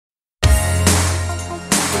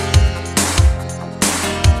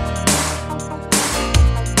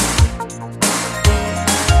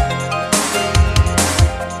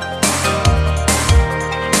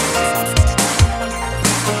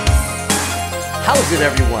How's it,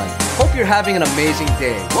 everyone? Hope you're having an amazing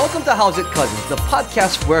day. Welcome to How's It Cousins, the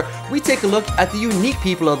podcast where we take a look at the unique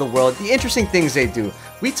people of the world, the interesting things they do.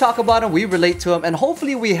 We talk about them, we relate to them, and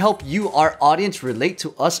hopefully we help you, our audience, relate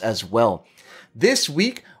to us as well. This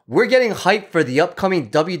week, we're getting hyped for the upcoming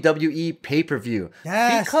WWE pay-per-view.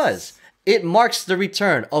 Yes. Because it marks the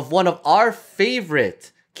return of one of our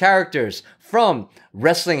favorite characters from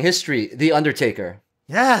wrestling history, The Undertaker.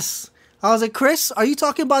 Yes. I was like, Chris, are you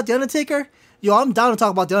talking about The Undertaker? Yo, I'm down to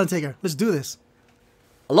talk about The Undertaker. Let's do this.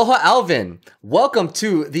 Aloha, Alvin. Welcome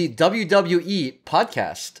to the WWE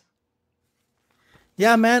podcast.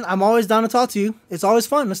 Yeah, man, I'm always down to talk to you. It's always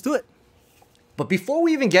fun. Let's do it. But before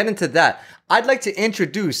we even get into that, I'd like to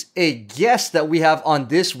introduce a guest that we have on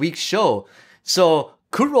this week's show. So,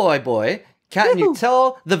 Kuroi Boy, can you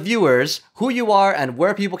tell the viewers who you are and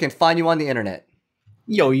where people can find you on the internet?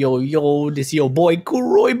 Yo, this is your boy,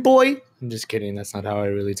 Kuroi Boy. I'm just kidding. That's not how I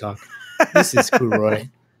really talk. This is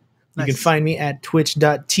Kuroi. Nice. You can find me at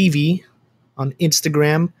twitch.tv, on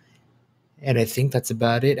Instagram, and I think that's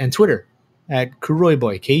about it. And Twitter at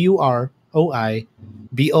Kuroiboy,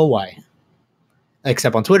 Kuroiboy.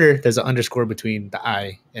 Except on Twitter, there's an underscore between the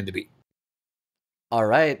I and the B. All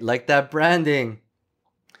right, like that branding.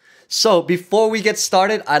 So before we get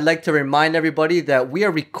started, I'd like to remind everybody that we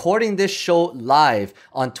are recording this show live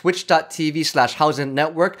on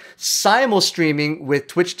twitch.tv/HowsItNetwork, simul-streaming with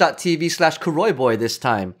twitch.tv/KuroiBoy this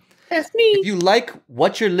time. That's me. If you like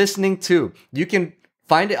what you're listening to, you can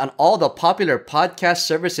find it on all the popular podcast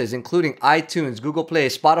services, including iTunes, Google Play,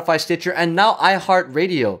 Spotify, Stitcher, and now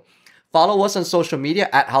iHeartRadio. Follow us on social media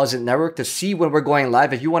at HowsItNetwork to see when we're going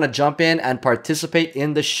live if you want to jump in and participate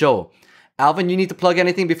in the show. Alvin, you need to plug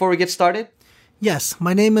anything before we get started? Yes,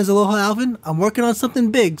 my name is Aloha Alvin. I'm working on something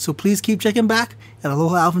big, so please keep checking back at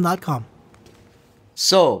alohaalvin.com.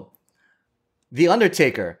 So, The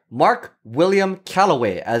Undertaker, Mark William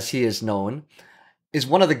Calloway, as he is known, is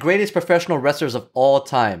one of the greatest professional wrestlers of all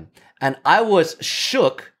time. And I was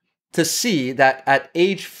shook to see that at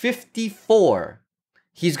age 54,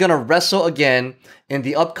 he's going to wrestle again in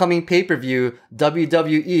the upcoming pay-per-view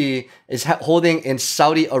WWE is holding in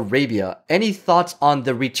Saudi Arabia. Any thoughts on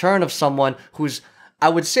the return of someone who's, I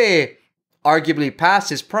would say, arguably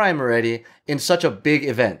past his prime already in such a big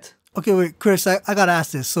event? Okay, wait, Chris, I got to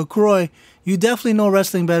ask this. So, Kuroi, you definitely know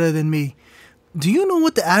wrestling better than me. Do you know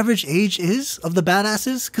what the average age is of the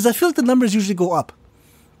badasses? Because I feel like the numbers usually go up.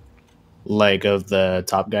 Like of the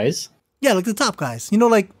top guys? Yeah, like the top guys. You know,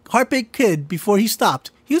 like Heartbreak Kid, before he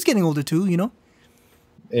stopped, he was getting older too, you know?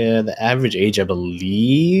 The average age, I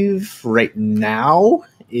believe, right now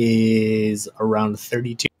is around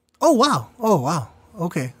 32. Oh, wow.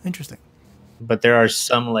 Okay, interesting. But there are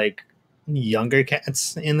some, like, younger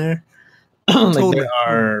cats in there. Like, Totally. there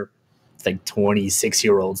are, like,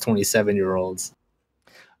 26-year-olds, 27-year-olds.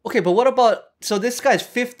 Okay, but what about, so this guy's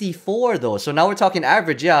 54 though, so now we're talking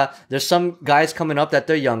average. Yeah, there's some guys coming up that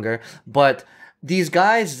they're younger, but these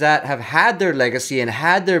guys that have had their legacy and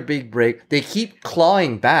had their big break, they keep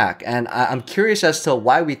clawing back, and I'm curious as to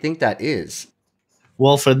why we think that is.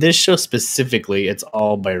 Well, for this show specifically, it's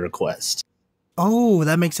all by request. Oh,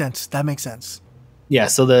 that makes sense. Yeah,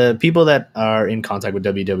 so the people that are in contact with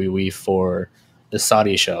WWE for the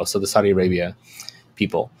Saudi show, so the Saudi Arabia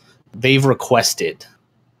people, they've requested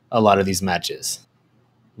a lot of these matches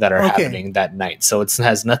that are happening that night. So it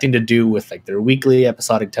has nothing to do with like their weekly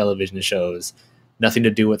episodic television shows, nothing to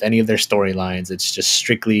do with any of their storylines. It's just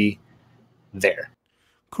strictly there.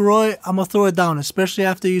 Kuroi, I'm going to throw it down, especially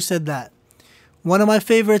after you said that. One of my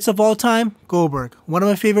favorites of all time, Goldberg. One of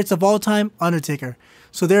my favorites of all time, Undertaker.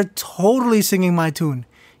 So they're totally singing my tune.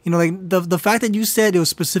 You know, like the fact that you said it was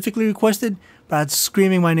specifically requested, but it's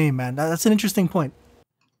screaming my name, man. That's an interesting point.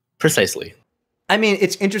 Precisely. I mean,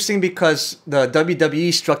 it's interesting because the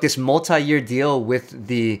WWE struck this multi-year deal with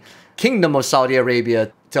the Kingdom of Saudi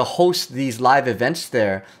Arabia to host these live events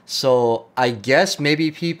there. So I guess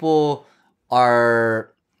maybe people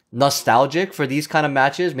are nostalgic for these kind of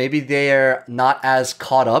matches. Maybe they're not as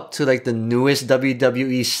caught up to like the newest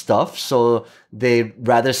WWE stuff. So they'd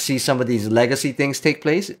rather see some of these legacy things take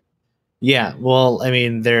place. Yeah, well, I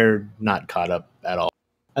mean, they're not caught up at all.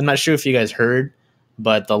 I'm not sure if you guys heard,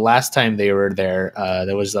 but the last time they were there,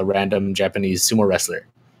 there was a random Japanese sumo wrestler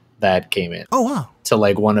that came in. Oh, wow. To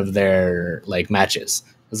like one of their like matches.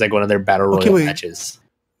 It was like one of their battle royal matches.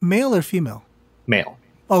 Male or female? Male.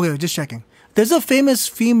 Okay, just checking. There's a famous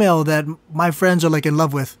female that my friends are like in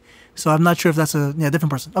love with, so I'm not sure if that's a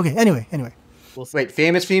different person. Okay, anyway. Wait,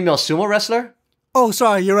 famous female sumo wrestler? Oh,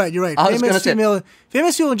 sorry, you're right. I was gonna say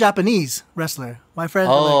famous female Japanese wrestler. My friend.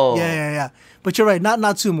 Oh. Yeah. But you're right, not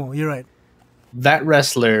sumo. You're right. That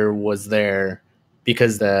wrestler was there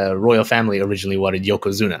because the royal family originally wanted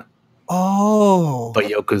Yokozuna, Oh, but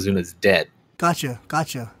Yokozuna's dead.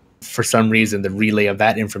 gotcha. For some reason, the relay of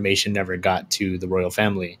that information never got to the royal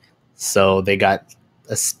family, so they got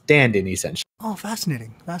a stand-in essentially. Oh,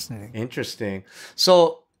 fascinating. Interesting.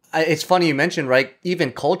 So it's funny you mentioned, right?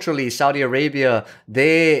 Even culturally, Saudi Arabia,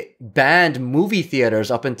 they banned movie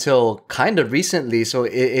theaters up until kind of recently. So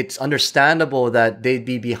it's understandable that they'd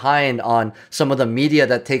be behind on some of the media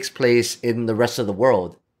that takes place in the rest of the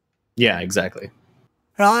world. Yeah, exactly.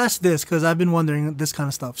 And I'll ask this because I've been wondering this kind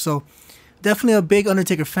of stuff. So, definitely a big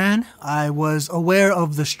Undertaker fan. I was aware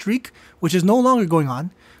of the streak, which is no longer going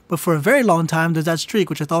on, but for a very long time, there's that streak,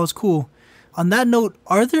 which I thought was cool. On that note,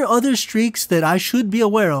 are there other streaks that I should be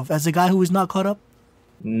aware of as a guy who is not caught up?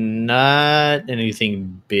 Not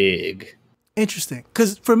anything big. Interesting.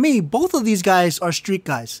 Because for me, both of these guys are streak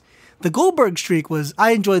guys. The Goldberg streak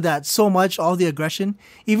I enjoyed that so much, all the aggression.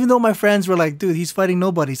 Even though my friends were like, dude, he's fighting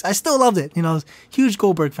nobodies. I still loved it. Huge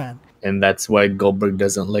Goldberg fan. And that's why Goldberg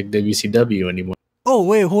doesn't like WCW anymore. Oh,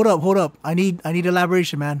 wait, hold up. I need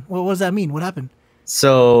elaboration, man. What does that mean? What happened?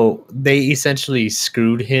 So they essentially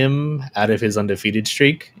screwed him out of his undefeated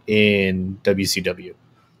streak in WCW.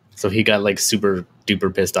 So he got like super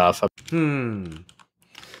duper pissed off.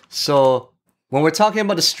 So when we're talking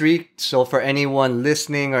about the streak, so for anyone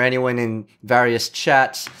listening or anyone in various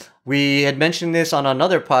chats, we had mentioned this on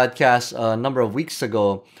another podcast a number of weeks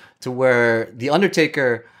ago, to where The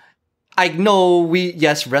Undertaker, I know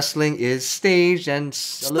yes, wrestling is staged and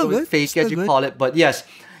a little bit fake, as you call it, but yes,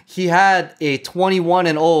 he had a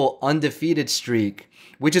 21-0 undefeated streak,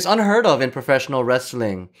 which is unheard of in professional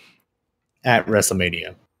wrestling. At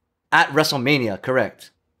WrestleMania. At WrestleMania,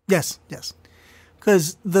 correct. Yes.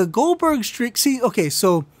 Because the Goldberg streak,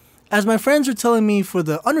 so as my friends were telling me for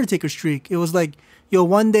the Undertaker streak, it was like,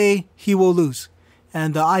 one day he will lose.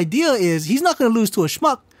 And the idea is he's not going to lose to a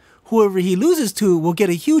schmuck. Whoever he loses to will get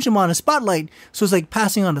a huge amount of spotlight, so it's like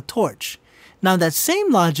passing on the torch. Now, that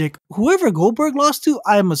same logic, whoever Goldberg lost to,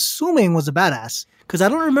 I'm assuming was a badass, because I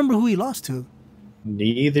don't remember who he lost to.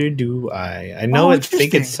 Neither do I. I know. I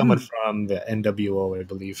think it's someone from the NWO, I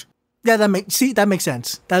believe. Yeah, that makes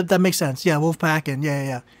sense. That makes sense. Yeah, Wolfpack and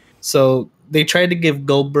yeah. So they tried to give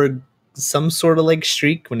Goldberg some sort of like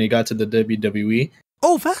streak when he got to the WWE.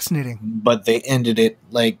 Oh, fascinating. But they ended it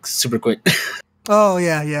like super quick. Oh,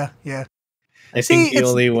 yeah. I think he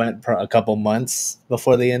only went for a couple months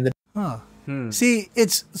before they ended. Huh. See,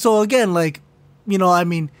 it's so again, like,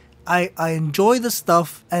 I enjoy the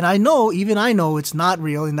stuff, and I know it's not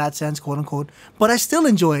real in that sense, quote unquote, but I still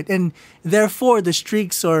enjoy it, and therefore the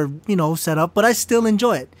streaks are, set up, but I still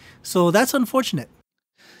enjoy it. So that's unfortunate.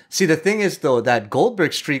 See, the thing is, though, that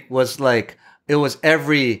Goldberg streak was like, it was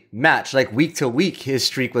every match, like week to week, his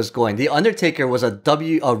streak was going. The Undertaker was a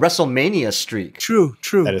WrestleMania streak. True.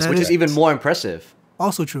 Which is even more impressive.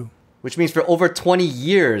 Also true. Which means for over 20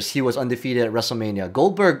 years, he was undefeated at WrestleMania.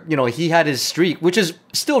 Goldberg, he had his streak, which is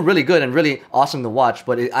still really good and really awesome to watch,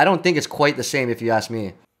 but I don't think it's quite the same if you ask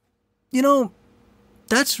me.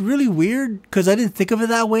 That's really weird because I didn't think of it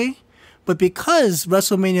that way. But because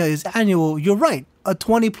WrestleMania is annual, you're right. A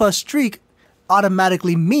 20-plus streak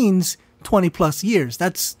automatically means 20-plus years.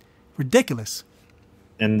 That's ridiculous.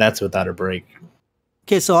 And that's without a break.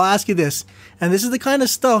 Okay, so I'll ask you this, and this is the kind of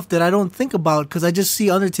stuff that I don't think about because I just see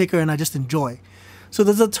Undertaker and I just enjoy. So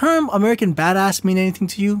does the term American Badass mean anything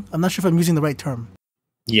to you? I'm not sure if I'm using the right term.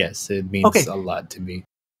 Yes, it means a lot to me.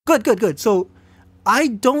 Good. So I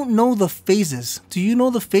don't know the phases. Do you know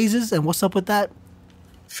the phases and what's up with that?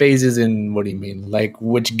 Phases in what do you mean? Like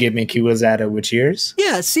which gimmick he was at which years?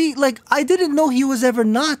 Yeah, see, like I didn't know he was ever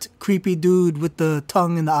not creepy dude with the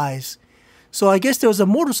tongue and the eyes. So I guess there was a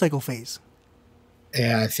motorcycle phase.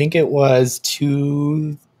 Yeah, I think it was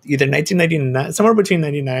either 1999, somewhere between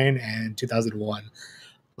 99 and 2001.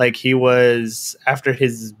 Like he was, after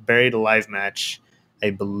his Buried Alive match,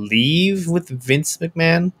 I believe with Vince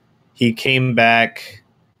McMahon, he came back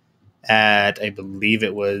at, I believe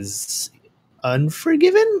it was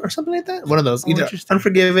Unforgiven or something like that. One of those, either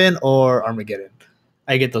Unforgiven or Armageddon.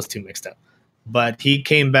 I get those two mixed up. But he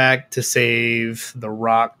came back to save The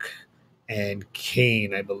Rock and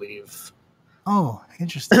Kane, I believe. Oh,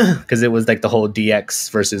 interesting. Because it was like the whole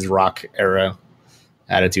DX versus Rock era,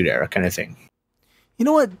 Attitude era kind of thing. You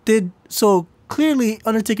know what? So clearly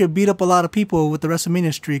Undertaker beat up a lot of people with the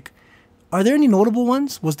WrestleMania streak. Are there any notable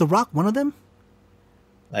ones? Was The Rock one of them?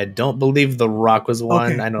 I don't believe The Rock was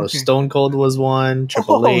one. I know Stone Cold was one.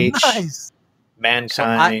 Triple H. Nice.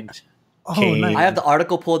 Mankind. Nice. I have the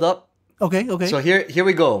article pulled up. Okay. So here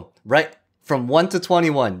we go. Right from 1 to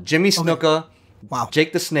 21. Jimmy Snuka. Wow.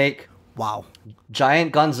 Jake the Snake. Wow.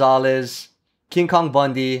 Giant Gonzalez. King Kong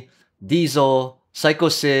Bundy, Diesel, Psycho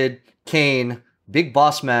Sid, Kane, Big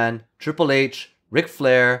Boss Man, Triple H, Ric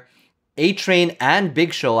Flair, A Train, and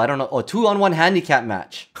Big Show. I don't know. Oh, 2-on-1 handicap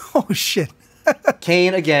match. Oh shit.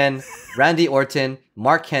 Kane again, Randy Orton,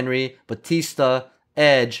 Mark Henry, Batista,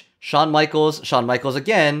 Edge, Shawn Michaels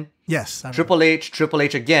again, Yes. Triple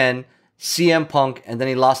H again, CM Punk, and then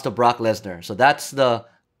he lost to Brock Lesnar. So that's the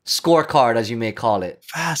scorecard, as you may call it.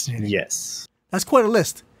 Fascinating. Yes. That's quite a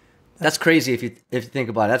list. That's crazy if you think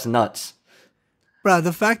about it. That's nuts. Bro,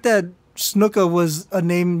 the fact that Snuka was a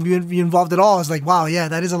name you involved at all is like, wow, yeah,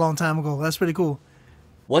 that is a long time ago. That's pretty cool.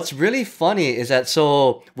 What's really funny is that,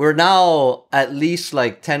 so we're now at least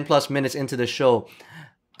like 10 plus minutes into the show.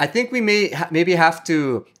 I think we maybe have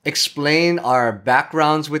to explain our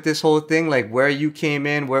backgrounds with this whole thing, like where you came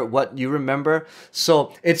in, what you remember.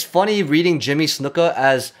 So it's funny reading Jimmy Snuka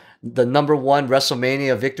as the number one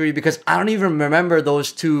WrestleMania victory, because I don't even remember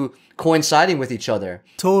those two coinciding with each other.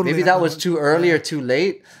 Totally. Maybe that was too early or too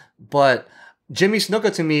late, but Jimmy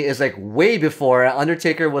Snuka to me is like way before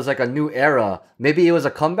Undertaker was like a new era. Maybe it was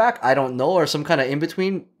a comeback, I don't know, or some kind of in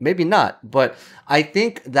between, maybe not. But I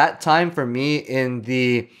think that time for me in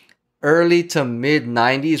the early to mid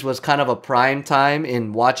 90s was kind of a prime time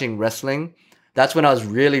in watching wrestling. That's when I was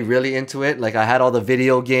really, really into it. Like I had all the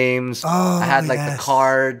video games. I had like the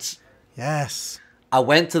cards. Yes. I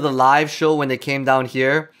went to the live show when they came down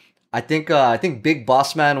here. I think Big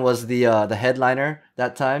Boss Man was the headliner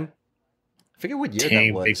that time. I forget what year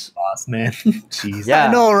that was. Big Boss Man. Jeez. Yeah.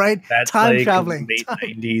 I know, right? That's Time like traveling. late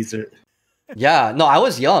 90s. Or... Yeah. No, I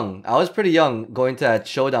was young. I was pretty young going to that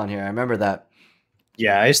show down here. I remember that.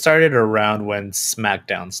 Yeah, I started around when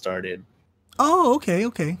SmackDown started. Oh,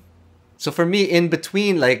 okay. So for me, in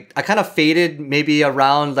between, like I kind of faded maybe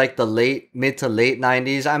around like the mid to late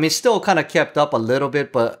 90s. I mean, still kind of kept up a little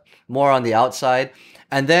bit, but more on the outside.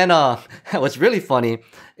 And then what's really funny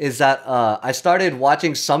is that I started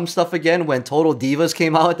watching some stuff again when Total Divas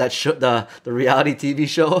came out, the reality TV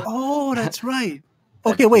show. Oh, that's right.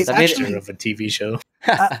 Okay, wait. Actually, of a TV show.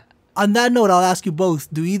 On that note, I'll ask you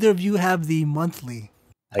both. Do either of you have the monthly?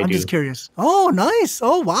 I'm just curious. Oh, nice.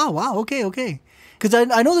 Oh, wow. Okay. Because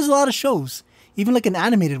I know there's a lot of shows, even like an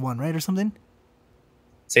animated one, right, or something.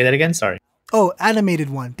 Say that again. Sorry. Oh, animated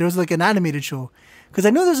one. There was like an animated show. Because I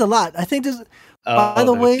know there's a lot. I think there's. By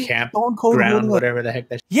the way, Stone Cold Ground, whatever the heck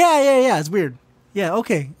that. Yeah. It's weird. Yeah.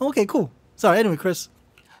 Okay. Cool. Sorry. Anyway, Chris.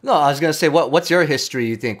 No, I was gonna say, what's your history?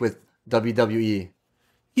 You think with WWE?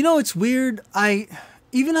 You know, it's weird.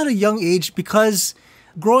 Even at a young age, because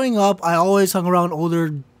growing up, I always hung around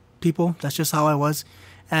older people. That's just how I was.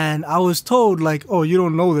 And I was told, like, oh, you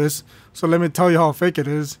don't know this, so let me tell you how fake it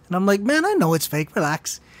is. And I'm like, man, I know it's fake.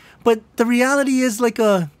 Relax. But the reality is like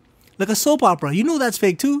a soap opera. You know that's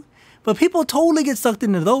fake too. But people totally get sucked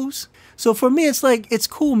into those. So for me, it's like, it's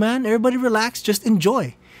cool, man. Everybody relax. Just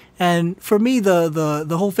enjoy. And for me,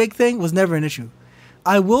 the whole fake thing was never an issue.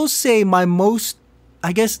 I will say my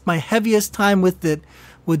heaviest time with it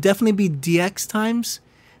would definitely be DX times.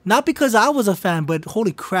 Not because I was a fan, but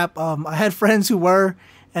holy crap, I had friends who were,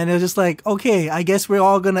 and it was just like, okay, I guess we're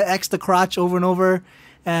all gonna X the crotch over and over.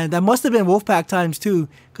 And that must have been Wolfpack times too,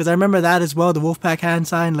 because I remember that as well, the Wolfpack hand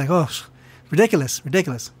sign, like, oh, ridiculous.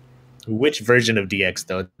 Which version of DX,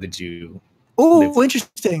 though, did you... Oh,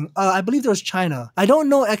 interesting. I believe there was China. I don't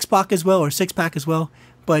know X-Pac as well, or Six-Pack as well,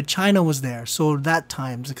 but China was there, so that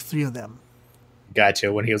times, like 3 of them.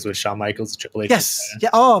 Gotcha. When he was with Shawn Michaels, Triple H. Yes. Yeah.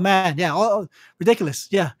 Oh man. Yeah. Oh, ridiculous.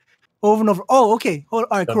 Yeah. Over and over. Oh, okay. All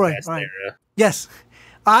right, Corey. All right. Era. Yes.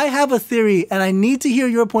 I have a theory, and I need to hear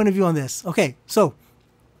your point of view on this. Okay. So,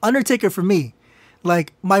 Undertaker for me,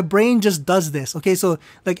 like my brain just does this. Okay. So,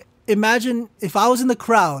 like, imagine if I was in the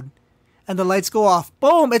crowd, and the lights go off.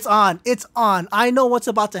 Boom! It's on. It's on. I know what's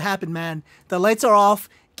about to happen, man. The lights are off.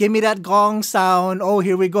 Give me that gong sound. Oh,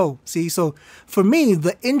 here we go. See, so for me,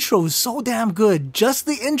 the intro is so damn good. Just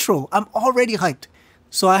the intro. I'm already hyped.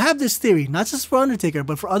 So I have this theory, not just for Undertaker,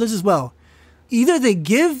 but for others as well. Either they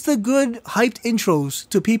give the good hyped intros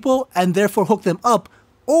to people and therefore hook them up,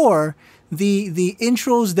 or the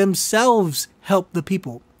intros themselves help the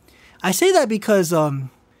people. I say that because I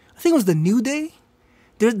think it was the New Day.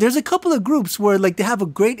 There's a couple of groups where like they have a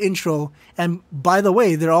great intro, and by the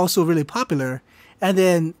way, they're also really popular. And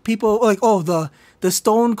then people like, oh, the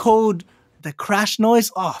Stone Cold, the crash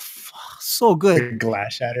noise, oh, so good.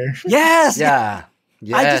 Glass shatter. Yes. Yeah.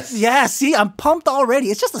 Yes. See, I'm pumped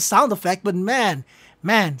already. It's just a sound effect, but man.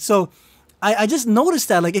 So I just noticed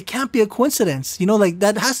that like it can't be a coincidence. You know, like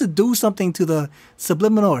that has to do something to the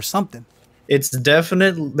subliminal or something. It's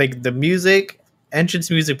definitely like the music.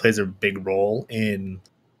 Entrance music plays a big role in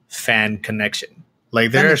fan connection.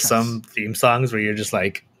 Like That there are makes sense. some theme songs where you're just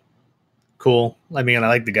like, cool. I mean, I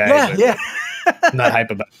like the guy, Yeah, but yeah, not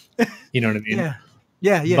hype about it. You know what I mean? yeah,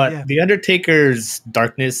 yeah, yeah, But yeah. the Undertaker's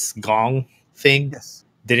Darkness Gong thing Yes.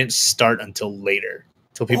 didn't start until later,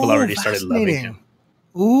 till people Oh, already started loving fascinating.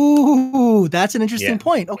 him. Ooh, that's an interesting Yeah,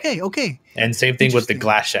 point. Okay, okay. and same thing with the Interesting.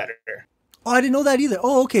 Glass Shatter. Oh, I didn't know that either.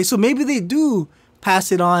 Oh, okay. So maybe they do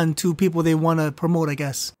pass it on to people they want to promote, I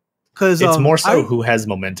guess. Cause It's more so I who has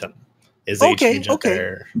momentum is they okay, change up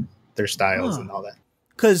okay. their styles Huh. and all that.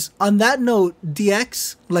 Cause on that note,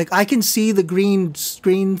 DX, like I can see the green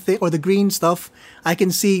screen thing or the green stuff. I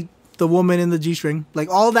can see the woman in the G string. Like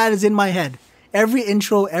all that is in my head. Every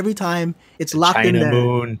intro, every time, it's The locked in China there.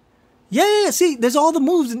 Moon. Yeah, yeah, yeah. See, there's all the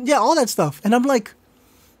moves and yeah, all that stuff. And I'm like,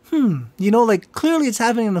 like clearly it's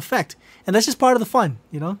having an effect. And that's just part of the fun,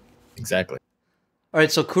 you know? Exactly. All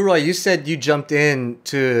right, so Kuroi, you said you jumped in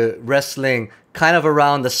to wrestling kind of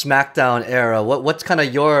around the SmackDown era. What's kind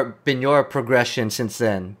of been your progression since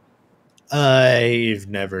then? I've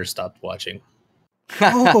never stopped watching.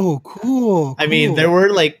 Oh, cool, I mean, there cool.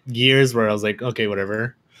 were like years where I was like, okay,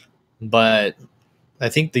 whatever. But I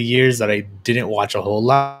think the years that I didn't watch a whole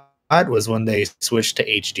lot was when they switched to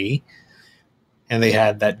HD and they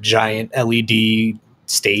had that giant LED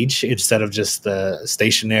stage instead of just the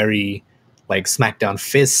stationary like SmackDown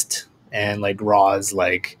fist and like Raw's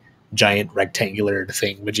like giant rectangular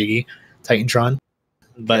thing, Majiggy, Titantron.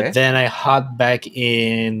 But Okay. then I hopped back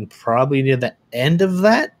in probably near the end of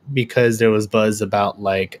that because there was buzz about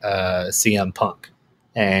like CM Punk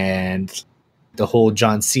and the whole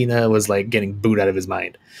John Cena was like getting booed out of his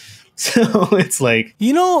mind. So it's like,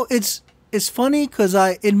 You know, it's funny because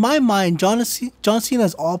in my mind, John Cena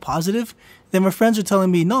is all positive. Then my friends are telling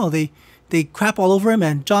me, no, they crap all over him,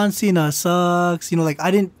 and John Cena sucks. You know, like I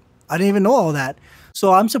didn't even know all that.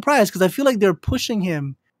 So I'm surprised because I feel like they're pushing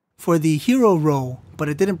him for the hero role, but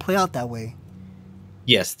it didn't play out that way.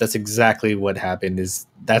 yes, that's exactly what happened. Is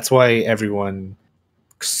that's why everyone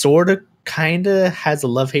sort of kind of has a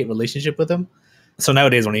love-hate relationship with him. So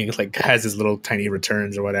nowadays when he like has his little tiny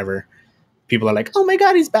returns or whatever, people are like, "Oh my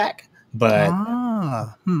god, he's back." But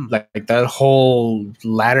Ah, like that whole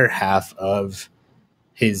latter half of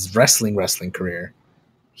his wrestling career,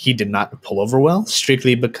 he did not pull over well,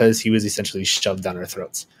 strictly because he was essentially shoved down our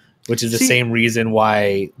throats, which is the see, same reason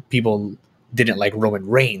why people didn't like Roman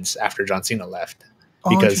Reigns after John Cena left, oh,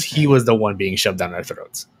 because he interesting. was the one being shoved down our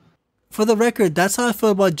throats. For the record, that's how I feel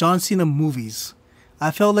about John Cena movies. I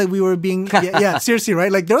felt like we were being yeah, seriously,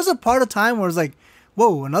 right? Like there was a part of time where it was like,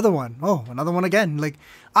 whoa, another one. Oh, another one again. Like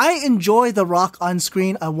I enjoy The Rock on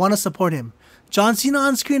screen. I want to support him. John Cena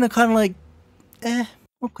on screen, I kind of like,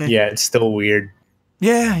 okay. Yeah, it's still weird.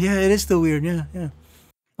 Yeah, yeah, it is still weird. Yeah, yeah.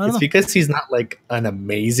 I don't It's know. because he's not like an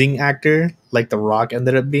amazing actor like The Rock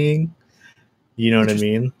ended up being. You know what I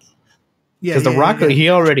Interesting. mean? Yeah, Because The yeah, yeah, Rock, yeah. he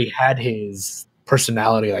already had his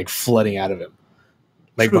personality like flooding out of him,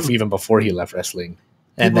 like True. even before he left wrestling.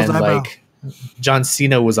 And People's then eyebrow. like John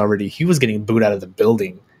Cena he was getting booed out of the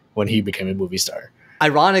building when he became a movie star.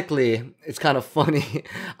 Ironically, it's kind of funny.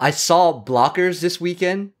 I saw Blockers this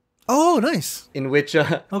weekend, Oh, nice. in which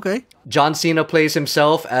Okay. John Cena plays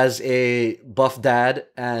himself as a buff dad,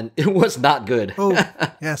 and it was not good. Oh,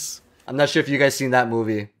 yes. I'm not sure if you guys seen that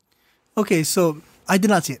movie. Okay, so I did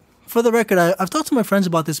not see it. For the record, I've talked to my friends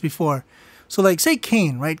about this before. So, like, say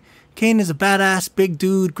Kane, right? Kane is a badass, big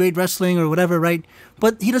dude, great wrestling or whatever, right?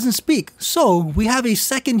 But he doesn't speak. So, we have a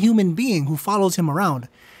second human being who follows him around.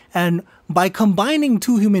 And by combining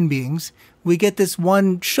two human beings, we get this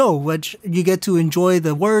one show, which you get to enjoy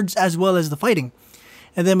the words as well as the fighting.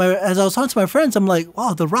 And then as I was talking to my friends, I'm like,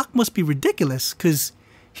 wow, The Rock must be ridiculous because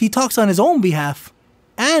he talks on his own behalf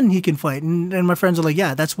and he can fight. And my friends are like,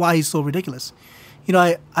 yeah, that's why he's so ridiculous. You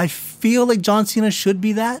know, I feel like John Cena should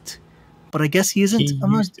be that, but I guess he He isn't.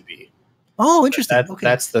 I'm not. used to be. Oh, interesting. Okay.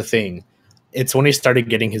 That's the thing. It's when he started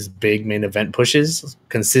getting his big main event pushes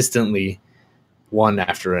consistently, one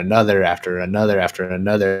after another, after another, after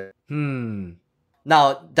another.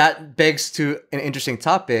 Now, that begs to an interesting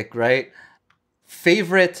topic, right?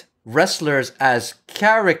 Favorite wrestlers as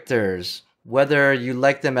characters, whether you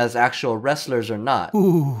like them as actual wrestlers or not.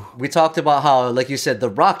 Ooh, We talked about how, like you said, The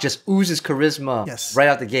Rock just oozes charisma Yes. right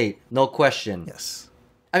out the gate. No question. yes.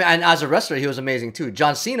 I mean, and as a wrestler, he was amazing too.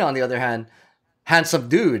 John Cena, on the other hand, handsome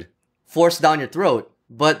dude, forced down your throat,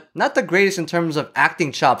 but not the greatest in terms of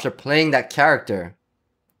acting chops or playing that character.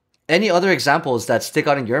 Any other examples that stick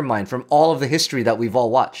out in your mind from all of the history that we've all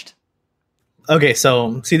watched? Okay,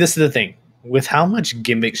 so see, this is the thing. With how much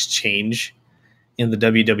gimmicks change in the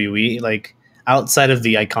WWE, like outside of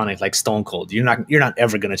the iconic, like Stone Cold, you're not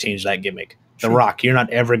ever gonna change that gimmick. The Rock, you're not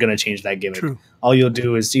ever going to change that gimmick. True. All you'll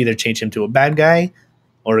do is either change him to a bad guy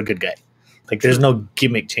or a good guy. Like, there's no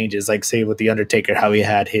gimmick changes. Like, say, with The Undertaker, how he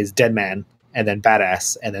had his dead man and then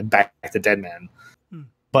badass and then back to dead man.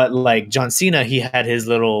 But, like, John Cena, he had his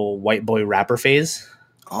little white boy rapper phase.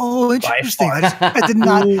 Oh, interesting. I did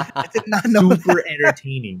not know Super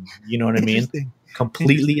entertaining. You know what I mean?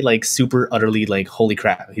 Completely, like, super, utterly, like, holy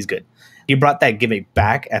crap, he's good. He brought that gimmick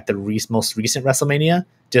back at the most recent WrestleMania,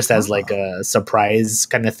 just as like a surprise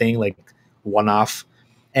kind of thing, like one-off.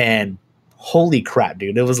 And holy crap,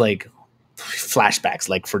 dude, it was like flashbacks,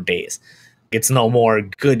 like for days. It's no more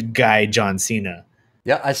good guy John Cena.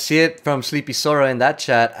 Yeah, I see it from Sleepy Sora in that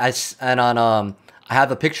chat. I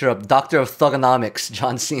have a picture of Doctor of Thugonomics,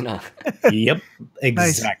 John Cena. Yep,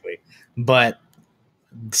 exactly. Nice. But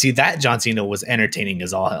see, that John Cena was entertaining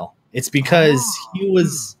as all hell. It's because he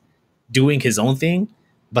was doing his own thing,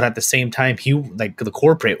 but at the same time, he, like, the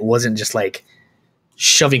corporate wasn't just like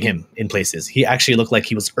shoving him in places. He actually looked like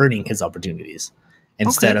he was earning his opportunities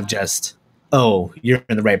instead of just, oh, you're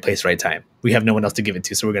in the right place, right time. We have no one else to give it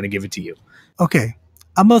to, so we're going to give it to you. Okay.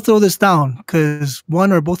 I'm going to throw this down because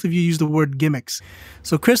one or both of you used the word gimmicks.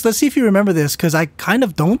 So, Chris, let's see if you remember this, because I kind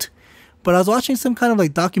of don't. But I was watching some kind of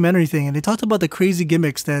like documentary thing, and they talked about the crazy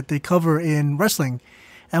gimmicks that they cover in wrestling.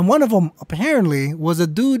 And one of them, apparently, was a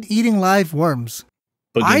dude eating live worms.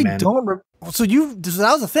 Boogeyman. So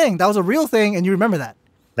that was a thing. That was a real thing, and you remember that.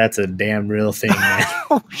 That's a damn real thing, man.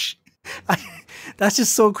 Oh, that's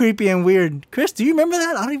just so creepy and weird. Chris, do you remember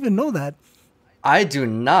that? I don't even know that. I do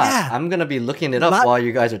not. Yeah. I'm going to be looking it up while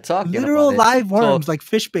you guys are talking literal about it. live worms, like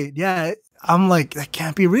fish bait. Yeah. I'm like, that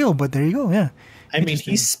can't be real, but there you go. Yeah. I mean,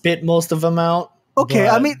 he spit most of them out. Okay,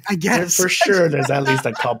 I mean, I guess. For sure, there's at least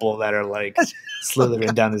a couple that are like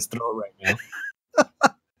slithering down his throat right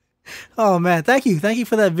now. Oh, man. Thank you. Thank you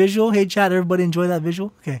for that visual. Hey, chat, everybody enjoy that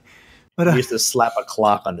visual? Okay. But, he used to slap a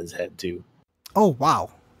clock on his head, too. Oh, wow.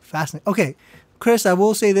 Fascinating. Okay, Chris, I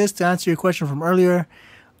will say this to answer your question from earlier.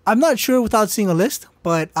 I'm not sure without seeing a list,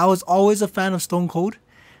 but I was always a fan of Stone Cold.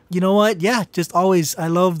 You know what? Yeah, just always. I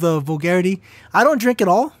love the vulgarity. I don't drink at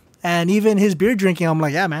all. And even his beer drinking, I'm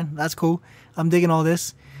like, yeah, man, that's cool. I'm digging all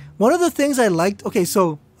this. One of the things I liked, okay,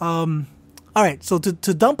 so, all right, so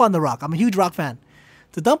to dump on The Rock, I'm a huge Rock fan.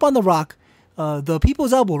 To dump on The Rock, the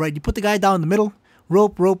people's elbow, right? You put the guy down in the middle,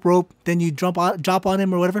 rope, then you drop on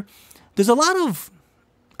him or whatever. There's a lot of,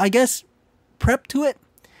 I guess, prep to it.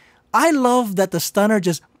 I love that the stunner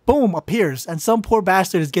just, boom, appears, and some poor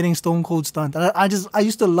bastard is getting Stone Cold stunned. And I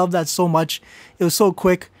used to love that so much. It was so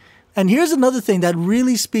quick. And here's another thing that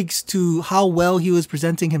really speaks to how well he was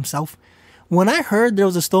presenting himself. When I heard there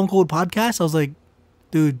was a Stone Cold podcast, I was like,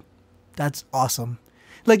 dude, that's awesome.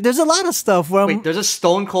 Like, there's a lot of stuff where Wait, there's a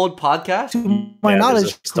Stone Cold podcast? To my knowledge,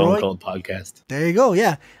 there's a Stone Cold podcast. There you go,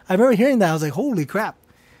 yeah. I remember hearing that. I was like, holy crap.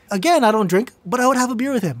 Again, I don't drink, but I would have a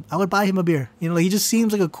beer with him. I would buy him a beer. You know, like, he just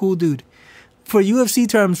seems like a cool dude. For UFC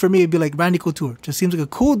terms, for me, it'd be like Randy Couture. Just seems like a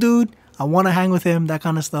cool dude. I want to hang with him, that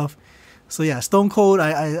kind of stuff. So yeah, Stone Cold,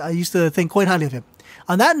 I used to think quite highly of him.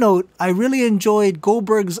 On that note, I really enjoyed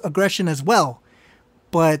Goldberg's aggression as well,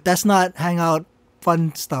 but that's not hangout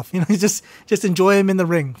fun stuff. You know, just enjoy him in the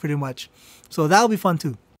ring pretty much. So that'll be fun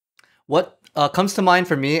too. What comes to mind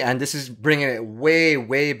for me, and this is bringing it way,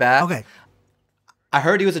 way back. Okay. I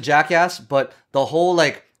heard he was a jackass, but the whole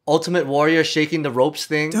like Ultimate Warrior shaking the ropes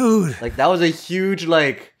thing, dude, like that was a huge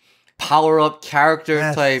like power up character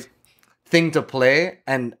type thing to play,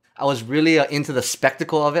 and I was really into the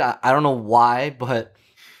spectacle of it. I don't know why, but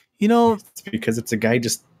you know, it's because it's a guy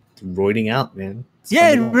just roiding out, man. It's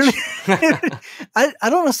yeah, it really. I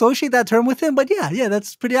don't associate that term with him, but yeah,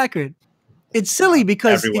 that's pretty accurate. It's silly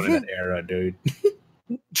because everyone in that era, dude.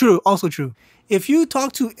 True, also true. If you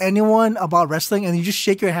talk to anyone about wrestling and you just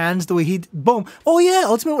shake your hands the way he, boom, oh yeah,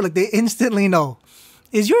 Ultimate, like they instantly know.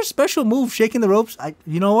 Is your special move shaking the ropes?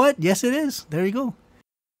 You know what? Yes, it is. There you go.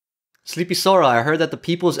 Sleepy Sora, I heard that the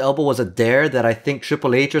People's Elbow was a dare that I think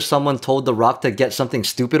Triple H or someone told The Rock to get something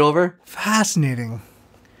stupid over. Fascinating.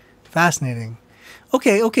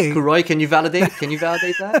 Okay. Kuroy, can you validate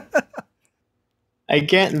that? I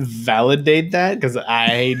can't validate that because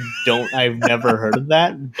I've never heard of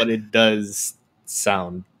that, but it does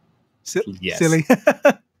sound silly.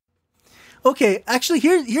 Okay, actually,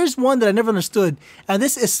 here's one that I never understood, and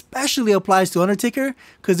this especially applies to Undertaker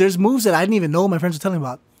because there's moves that I didn't even know my friends were telling me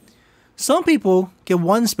about. Some people get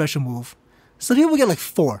one special move. Some people get like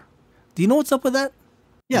 4. Do you know what's up with that?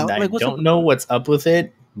 Yeah, I don't know what's up with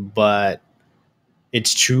it, but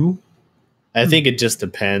it's true. I think it just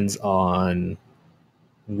depends on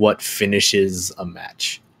what finishes a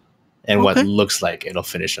match and what looks like it'll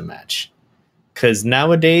finish a match. Because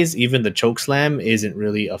nowadays, even the choke slam isn't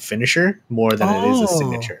really a finisher more than it is a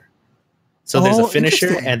signature. So there's a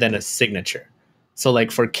finisher and then a signature. So like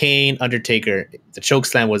for Kane, Undertaker, the choke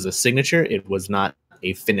slam was a signature. It was not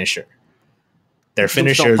a finisher. Their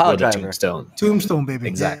finishers were the tombstone. Tombstone, baby.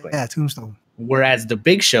 Exactly. Yeah, tombstone. Whereas the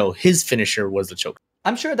Big Show, his finisher was the choke.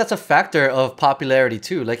 I'm sure that's a factor of popularity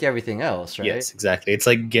too, like everything else, right? Yes, exactly. It's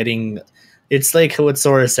like it's like what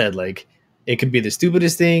Sora said, like, it could be the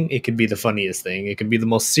stupidest thing, it could be the funniest thing, it could be the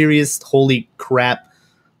most serious, holy crap,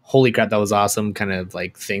 that was awesome kind of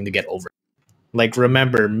like thing to get over. Like,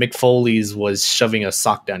 remember, Mick Foley's was shoving a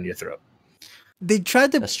sock down your throat. They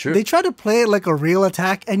tried to That's true. They tried to play it like a real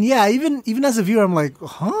attack, and yeah, even as a viewer, I'm like,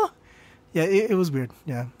 huh? Yeah, it was weird.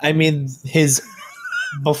 Yeah. I mean,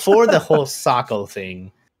 before the whole Socko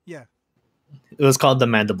thing, Yeah. it was called the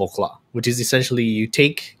mandible claw, which is essentially you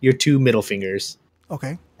take your two middle fingers,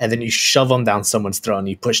 Okay. and then you shove them down someone's throat and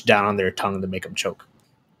you push down on their tongue to make them choke.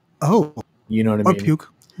 Oh. You know what I Or mean? puke.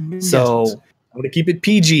 So Yes. I'm going to keep it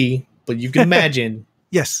PG, but you can imagine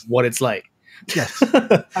Yes. what it's like. Yes.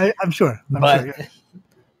 I'm sure. But yeah.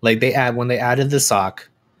 like when they added the sock,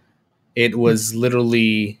 it was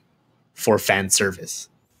literally for fan service.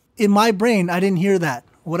 In my brain, I didn't hear that.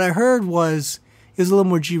 What I heard was it was a little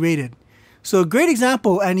more G-rated. So a great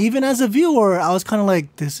example, and even as a viewer, I was kind of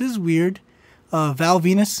like, this is weird. Val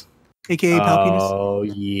Venus, aka Pal Penis. Oh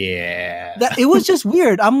yeah. It was just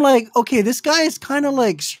weird. I'm like, okay, this guy is kind of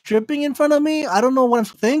like stripping in front of me. I don't know what I'm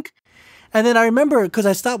to think. And then I remember, because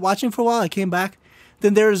I stopped watching for a while, I came back.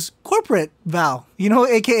 Then there's corporate Val,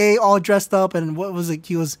 aka all dressed up, and what was it?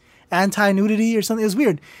 He was anti-nudity or something. It was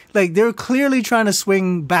weird. Like, they were clearly trying to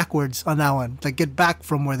swing backwards on that one, like get back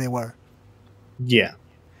from where they were. Yeah.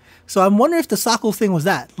 So I'm wondering if the Socko thing was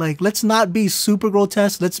that. Like, let's not be super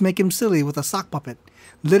grotesque. Let's make him silly with a sock puppet.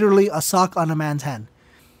 Literally a sock on a man's hand.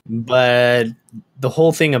 But the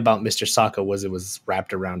whole thing about Mr. Socko was it was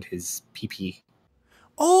wrapped around his pee-pee.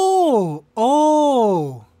 Oh.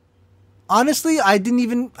 Honestly, I didn't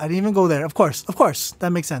even go there. Of course.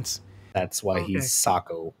 That makes sense. That's why he's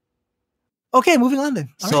Socko. Okay, moving on then.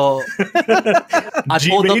 So I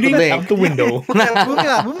pulled up the link out the window.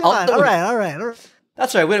 Yeah, moving on. All right.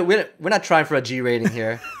 That's right. We're not trying for a G rating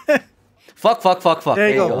here. Fuck. There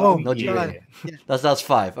you go. Whoa. No G rating. Yeah. That's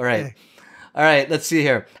 5. All right. Okay. All right. Let's see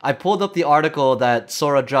here. I pulled up the article that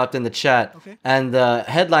Sora dropped in the chat, and the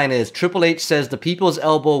headline is Triple H says the People's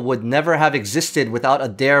Elbow would never have existed without a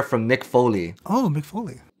dare from Mick Foley. Oh, Mick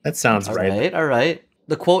Foley. That sounds right. All right.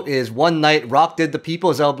 The quote is, "One night, Rock did the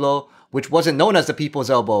People's Elbow, which wasn't known as the People's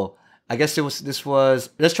Elbow. I guess this was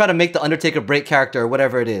let's try to make the Undertaker break character or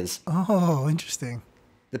whatever it is. Oh, interesting.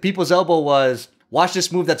 The People's Elbow was, watch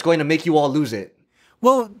this move that's going to make you all lose it."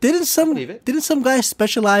 Well, didn't Believe it. some guy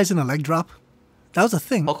specialize in a leg drop? That was a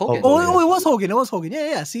thing. Hulk Hogan. Oh, it was Hogan.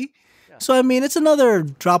 Yeah. See, so I mean, it's another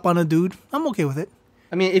drop on a dude. I'm okay with it.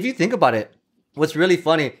 I mean, if you think about it, what's really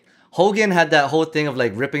funny, Hogan had that whole thing of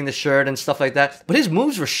like ripping the shirt and stuff like that, but his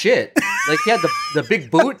moves were shit. Like, he had the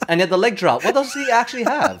big boot and he had the leg drop. What else did he actually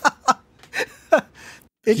have?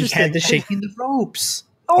 He had the shaking the ropes.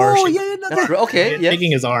 Oh, That's true. Okay, yeah.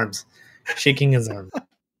 Shaking his arms.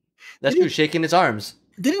 That's true, shaking his arms.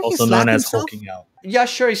 Didn't Also he slap known as himself? hulking out. Yeah,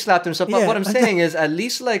 sure, he slapped himself. But Yeah. what I'm saying is, at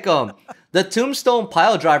least like the Tombstone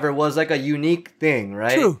pile driver was like a unique thing,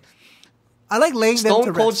 right? True. I like laying them Stone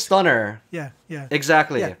to Cold rest. Stunner. Yeah.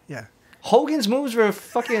 Exactly. Yeah. Hogan's moves were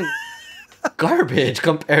fucking garbage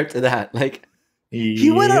compared to that. Like,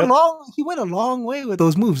 He went a long way with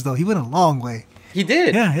those moves, though. He went a long way. he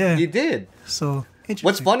did. Yeah. He did. So interesting.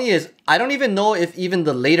 What's funny is I don't even know if even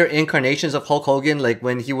the later incarnations of Hulk Hogan, like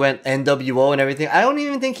when he went NWO and everything, I don't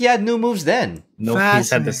even think he had new moves then. Nope, he's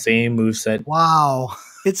had the same moveset. Wow.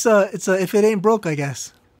 It's a if it ain't broke, I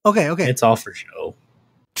guess. Okay. It's all for show.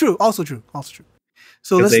 True. Also true.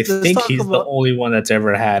 So Because let's they think talk he's about. the only one that's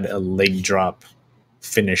ever had a leg drop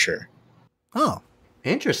finisher. Oh,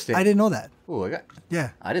 Interesting. I didn't know that. Ooh, Yeah,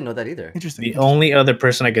 I didn't know that either. interesting. The only other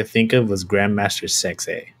person I could think of was Grandmaster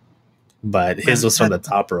Sexay. But his was from the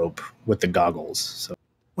top rope with the goggles. So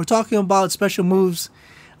We're talking about special moves.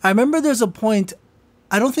 I remember there's a point.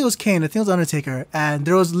 I don't think it was Kane. I think it was Undertaker, and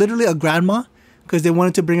there was literally a grandma because they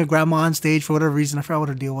wanted to bring a grandma on stage for whatever reason. I forgot what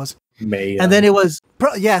her deal was. May And then it was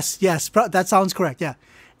yes, that sounds correct. Yeah,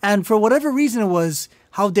 and for whatever reason it was,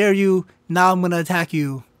 how dare you? Now I'm gonna attack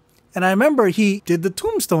you. And I remember he did the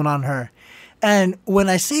tombstone on her. And when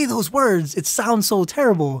I say those words, it sounds so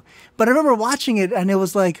terrible. But I remember watching it and it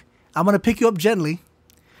was like, I'm going to pick you up gently.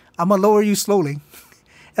 I'm going to lower you slowly.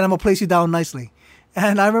 And I'm going to place you down nicely.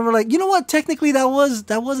 And I remember like, you know what? Technically that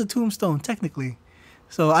was a tombstone, technically.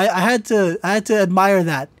 So I had to admire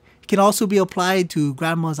that. can also be applied to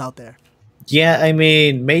grandmas out there. Yeah, I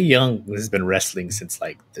mean, Mae Young has been wrestling since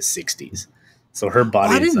like the 60s. So her Oh,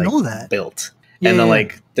 body I is didn't like know that. built. Yeah, And then yeah, yeah.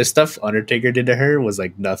 like the stuff Undertaker did to her was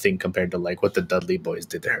like nothing compared to like what the Dudley Boys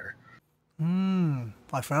did to her.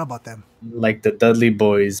 I forgot about them. Like the Dudley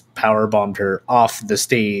Boys power bombed her off the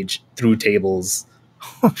stage through tables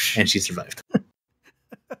and she survived.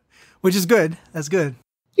 Which is good. That's good.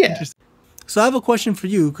 Yeah. Interesting. So I have a question for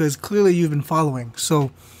you because clearly you've been following.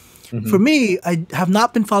 So Mm-hmm. for me, I have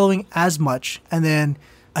not been following as much. And then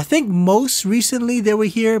I think most recently they were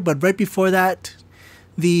here, but right before that,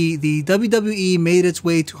 the WWE made its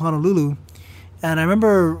way to Honolulu. And I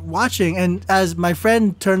remember watching, and as my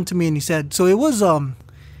friend turned to me and he said, so it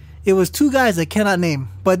was two guys I cannot name,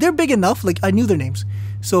 but they're big enough, like I knew their names.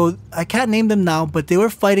 So I can't name them now, but they were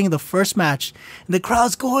fighting the first match, and the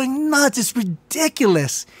crowd's going nuts. It's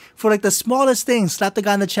ridiculous. For like the smallest thing, slap the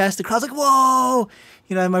guy in the chest, the crowd's like, whoa!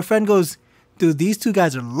 You know, and my friend goes, dude, these two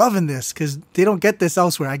guys are loving this because they don't get this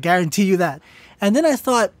elsewhere. I guarantee you that. And then I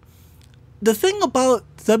thought, the thing about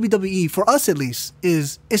WWE, for us at least,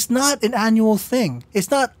 is it's not an annual thing.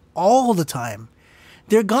 It's not all the time.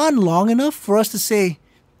 They're gone long enough for us to say,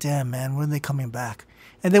 damn, man, when are they coming back?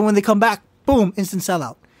 And then when they come back, boom, instant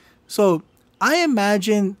sellout. So I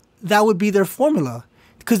imagine that would be their formula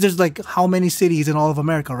because there's like how many cities in all of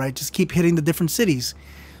America, right? Just keep hitting the different cities.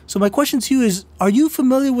 So my question to you is, are you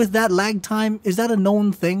familiar with that lag time? Is that a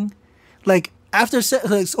known thing? Like after,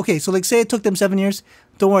 okay, so like say it took them 7 years.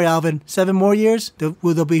 Don't worry, Alvin, 7 more years,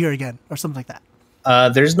 they'll be here again or something like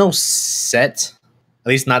that. There's no set, at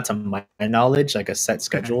least not to my knowledge, like a set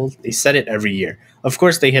schedule. Okay. They set it every year. Of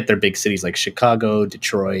course, they hit their big cities like Chicago,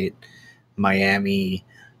 Detroit, Miami,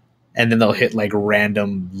 and then they'll hit like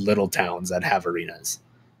random little towns that have arenas.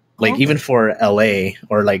 Like even for LA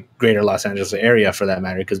or like greater Los Angeles area for that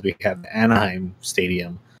matter, because we have the Anaheim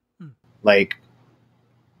Stadium. Like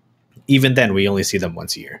even then, we only see them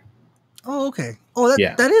once a year. Oh, okay. Oh,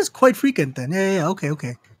 that is quite frequent then. Yeah.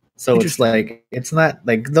 Okay. So it's like, it's not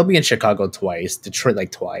like they'll be in Chicago twice, Detroit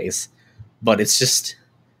like twice, but it's just,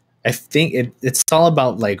 I think it's all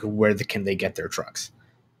about like where can they get their trucks.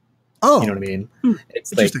 Oh, you know what I mean?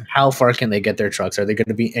 It's like how far can they get their trucks? Are they going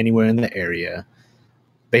to be anywhere in the area?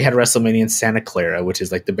 They had WrestleMania in Santa Clara, which is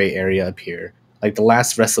like the Bay Area up here. Like the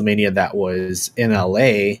last WrestleMania that was in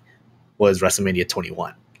LA was WrestleMania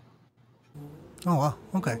 21. Oh wow,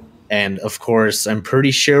 okay. And of course, I'm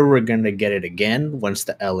pretty sure we're going to get it again once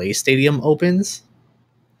the LA stadium opens,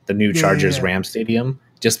 the new Chargers Rams stadium,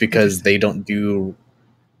 just because they don't do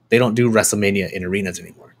WrestleMania in arenas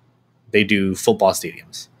anymore. They do football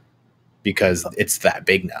stadiums because it's that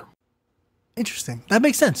big now. Interesting. That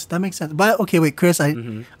makes sense. But okay, wait, Chris, I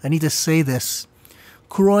need to say this.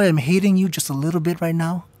 Kuroy, I'm hating you just a little bit right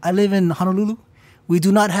now. I live in Honolulu. We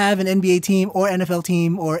do not have an NBA team or NFL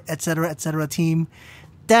team or et cetera team.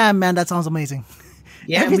 Damn, man, that sounds amazing.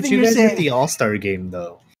 Yeah, but you guys get the All-Star game,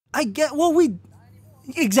 though. I get, well,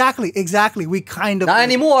 exactly. We kind of. Not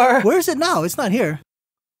anymore. Where is it now? It's not here.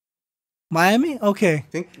 Miami? Okay. I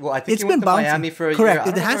think it's been bouncing. Miami for a Correct.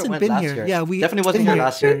 year. It hasn't been here. Year. Yeah, we definitely wasn't here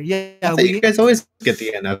last year. Yeah, you guys always get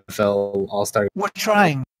the NFL All-Star. We're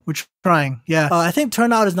trying. Yeah. I think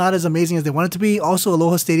turnout is not as amazing as they want it to be. Also,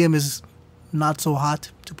 Aloha Stadium is not so hot,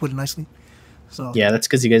 to put it nicely. So yeah, that's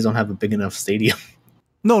because you guys don't have a big enough stadium.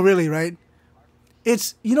 No, really, right?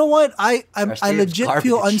 It's, you know what? I legit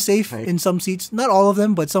feel unsafe in some seats. Not all of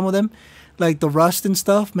them, but some of them, like the rust and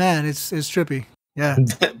stuff. Man, it's trippy. Yeah,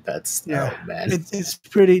 oh, man. It's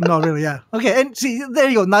pretty. No, really, yeah. Okay, and see, there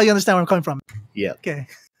you go. Now you understand where I'm coming from. Yeah. Okay.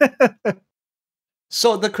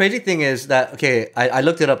 So the crazy thing is that I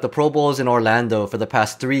looked it up. The Pro Bowls in Orlando for the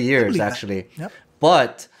past 3 years, actually. Yep.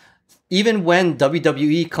 But even when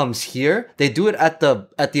WWE comes here, they do it at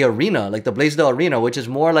the arena, like the Blaisdell Arena, which is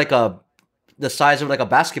more like the size of like a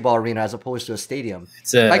basketball arena as opposed to a stadium.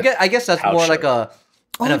 I guess that's more like an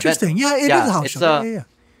interesting. event. Yeah, it is a house show. Yeah.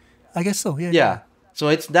 I guess so. Yeah.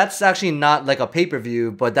 So that's actually not like a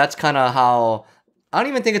pay-per-view, but that's kind of how. I don't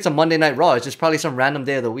even think it's a Monday Night Raw. It's just probably some random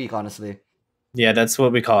day of the week, honestly. Yeah, that's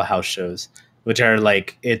what we call house shows, which are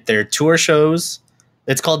like they're tour shows.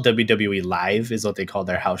 It's called WWE Live, is what they call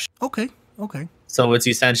their house show. Okay. So it's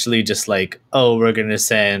essentially just like, oh, we're gonna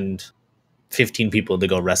send 15 people to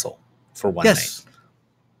go wrestle for one night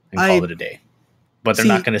and call it a day. But they're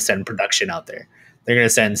not gonna send production out there. They're gonna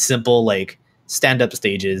send simple like stand-up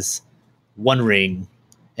stages, one ring,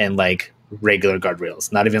 and like regular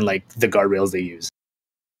guardrails. Not even like the guardrails they use.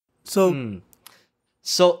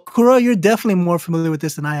 So, Kuro, you're definitely more familiar with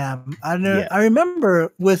this than I am. I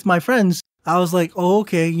remember with my friends, I was like, oh,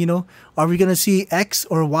 okay, are we going to see X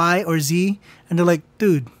or Y or Z? And they're like,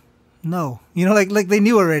 dude, No, like they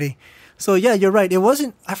knew already. So yeah, you're right. It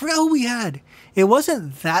wasn't. I forgot who we had. It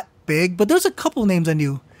wasn't that big, but there's a couple names I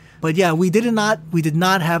knew. But yeah, we did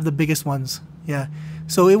not have the biggest ones. Yeah,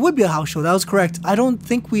 so it would be a house show. That was correct. I don't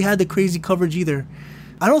think we had the crazy coverage either.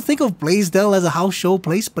 I don't think of Blaisdell as a house show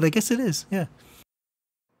place, but I guess it is. Yeah.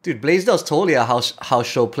 Dude, Blaisdell's totally a house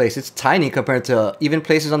show place. It's tiny compared to even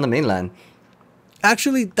places on the mainland.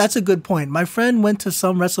 Actually, that's a good point. My friend went to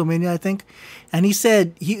some WrestleMania, I think, and he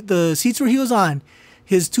said the seats where he was on,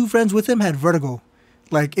 his two friends with him had vertigo.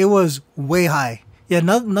 Like, it was way high. Yeah,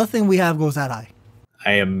 nothing we have goes that high.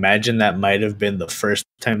 I imagine that might have been the first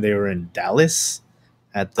time they were in Dallas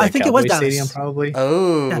at the I think it was Cowboy Dallas. Stadium, probably.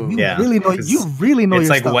 Oh, Damn, Yeah, you because really know It's your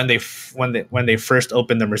like stuff. when they first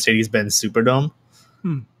opened the Mercedes-Benz Superdome,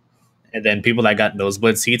 Hmm. and then people that got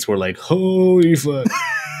nosebleed seats were like, "Holy fuck!"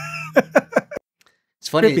 it's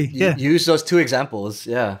funny. Trippy, You yeah. use those two examples.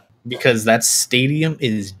 Yeah. Because that stadium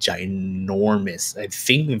is ginormous. I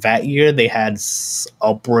think that year they had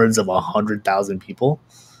upwards of 100,000 people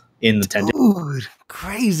in attendance. Dude,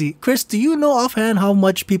 crazy. Chris, do you know offhand how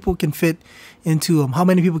many people can fit into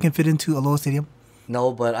Aloha Stadium?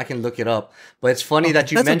 No, but I can look it up. But it's funny Okay,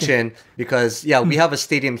 that you that's okay. mentioned because we have a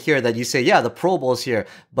stadium here that you say, yeah, the Pro Bowl's here.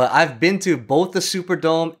 But I've been to both the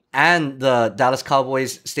Superdome and the Dallas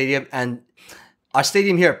Cowboys stadium, and our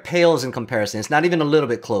stadium here pales in comparison. It's not even a little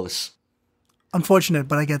bit close. Unfortunate,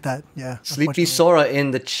 but I get that. Yeah. Sleepy unfortunately. Sora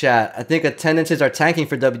in the chat. I think attendances are tanking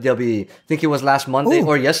for WWE. I think it was last Monday Ooh.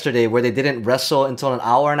 or yesterday where they didn't wrestle until an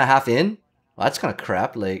hour and a half in. Well, that's kind of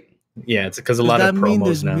crap. Like, Yeah, it's because a Does lot that of mean promos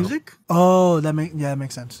there's now. music? Oh, that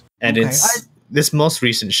makes sense. And Okay, it's this most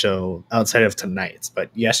recent show outside of tonight's, but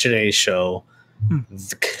yesterday's show,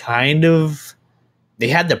 they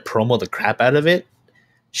had to promo the crap out of it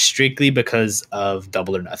strictly because of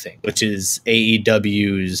Double or Nothing, which is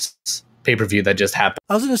AEW's pay-per-view that just happened.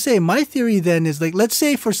 I was gonna say my theory then is like, let's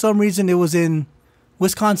say for some reason it was in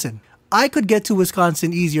Wisconsin. I could get to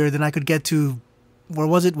Wisconsin easier than I could get to, where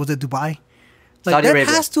was it? Was it Dubai? Like Saudi that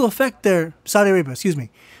Arabia. has to affect their Saudi Arabia. Excuse me.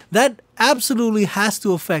 That absolutely has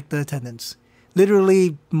to affect the attendance.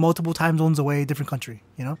 Literally multiple time zones away, different country.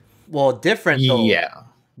 well, different though. Yeah.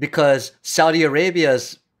 Because Saudi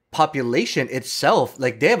Arabia's population itself,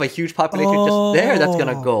 like they have a huge population just there that's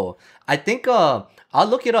gonna Oh. go. I think I'll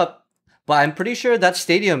look it up, but I'm pretty sure that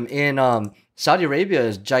stadium in Saudi Arabia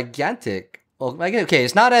is gigantic. Well, okay,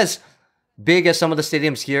 it's not as big as some of the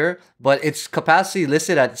stadiums here, but its capacity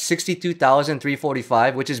listed at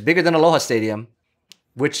 62,345, which is bigger than Aloha Stadium,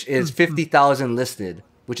 which is 50,000 listed,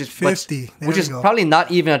 which is 50. There which we is go. probably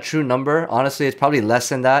not even a true number. Honestly, it's probably less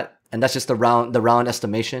than that, and that's just the round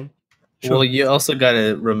estimation. Well, you also got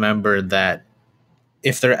to remember that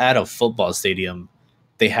if they're at a football stadium,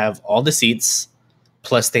 they have all the seats,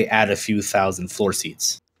 plus they add a few thousand floor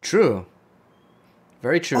seats. True.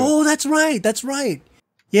 Very true. Oh, that's right. That's right.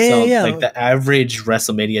 Yeah, So, yeah. like the average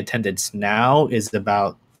WrestleMania attendance now is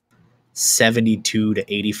about 72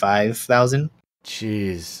 to 85,000.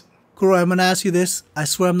 Jeez. Kuro, I'm gonna ask you this. I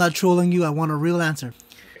swear I'm not trolling you. I want a real answer.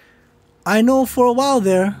 I know for a while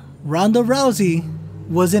there, Ronda Rousey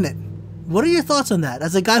was in it. What are your thoughts on that?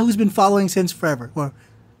 As a guy who's been following since forever, or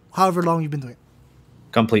however long you've been doing it.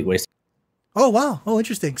 Complete waste. Oh wow. Oh,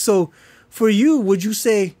 interesting. So, for you, would you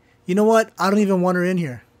say, you know what? I don't even want her in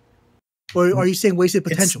here, or are you saying wasted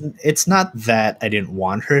potential? It's not that I didn't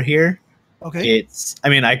want her here. Okay.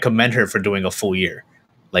 I commend her for doing a full year,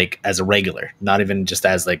 like as a regular, not even just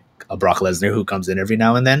as like a Brock Lesnar who comes in every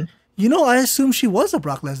now and then. I assume she was a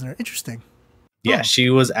Brock Lesnar. Interesting. Yeah, Oh. she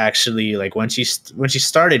was actually like when she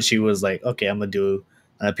started, she was like, okay, I'm gonna do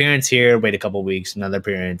an appearance here, wait a couple weeks, another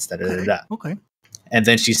appearance, da da da da. Okay. And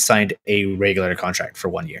then she signed a regular contract for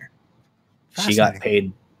 1 year. She got Fascinating.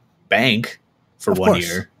 paid bank for Of 1 course.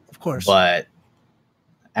 year, Of course. but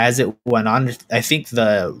as it went on, I think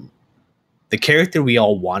the character we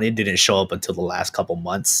all wanted didn't show up until the last couple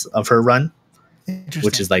months of her run, Interesting.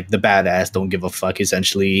 which is like the badass, don't give a fuck,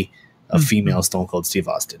 essentially a Mm, female Stone Cold Steve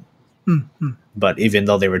Austin. Mm. But even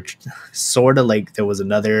though they were sort of like, there was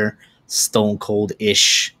another Stone Cold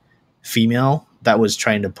ish female that was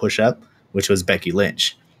trying to push up, which was Becky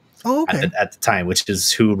Lynch Oh, okay. at the time, which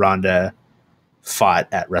is who Ronda fought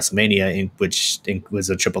at WrestleMania, which was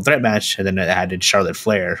a triple threat match, and then it added Charlotte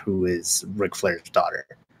Flair, who is Ric Flair's daughter.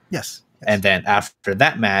 Yes. And then after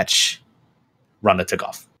that match, Ronda took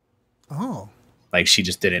off. Oh. Like she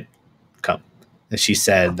just didn't come. And she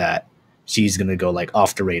said that she's gonna go like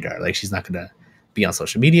off the radar. Like she's not gonna be on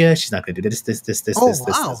social media. She's not gonna do this, Oh, this,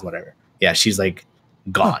 wow. whatever. Yeah, she's like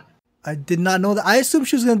gone. I did not know that. I assumed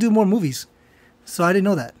she was going to do more movies. So I didn't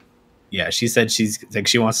know that. Yeah, she said she's like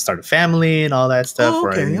she wants to start a family and all that stuff, Oh,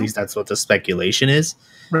 or okay, at yeah. least that's what the speculation is.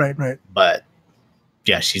 Right, right. But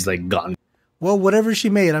yeah, she's like gone. Well, whatever she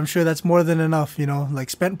made, I'm sure that's more than enough, like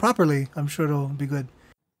spent properly. I'm sure it'll be good.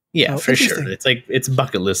 Yeah, So, for sure. interesting. It's like it's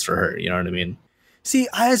bucket list for her. You know what I mean? See,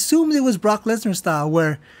 I assumed it was Brock Lesnar style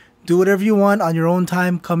where do whatever you want on your own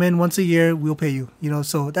time, come in once a year, we'll pay you.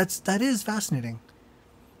 So that is fascinating.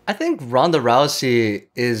 I think Ronda Rousey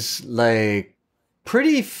is like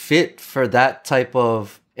pretty fit for that type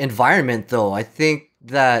of environment, though. I think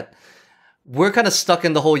that we're kind of stuck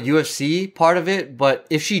in the whole UFC part of it, but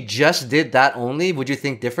if she just did that only, would you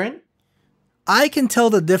think different? I can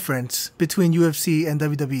tell the difference between UFC and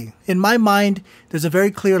WWE. In my mind, there's a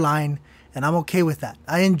very clear line, and I'm okay with that.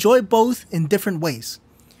 I enjoy both in different ways.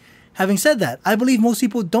 Having said that, I believe most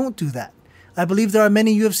people don't do that. I believe there are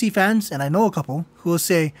many UFC fans, and I know a couple, who will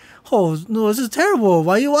say, "Oh, no, this is terrible.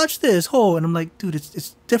 Why you watch this? Oh," and I'm like, dude,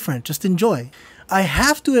 it's different. Just enjoy. I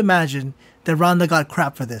have to imagine that Ronda got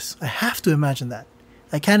crap for this. I have to imagine that.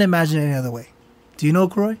 I can't imagine it any other way. Do you know,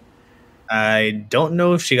 Croy? I don't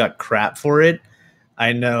know if she got crap for it.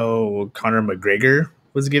 I know Conor McGregor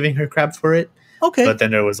was giving her crap for it. Okay. But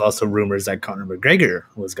then there was also rumors that Conor McGregor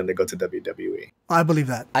was going to go to WWE. I believe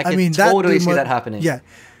that. I can mean, totally dude see that happening. Yeah.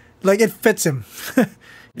 Like, it fits him.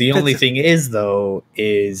 The only thing is, though,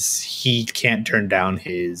 is he can't turn down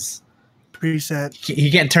his preset. He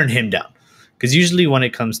can't turn him down. Because usually when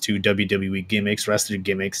it comes to WWE gimmicks, wrestler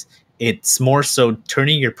gimmicks, it's more so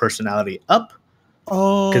turning your personality up.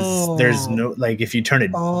 Oh. Because there's no, like, if you turn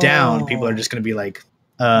it down, people are just going to be like,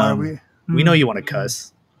 we know you want to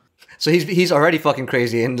cuss. So he's already fucking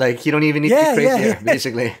crazy, and like he don't even need to be crazier,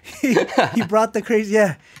 basically. he brought the crazy,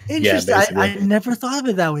 Interesting. Yeah, I never thought of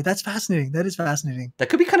it that way. That's fascinating. That is fascinating. That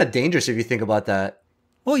could be kind of dangerous if you think about that.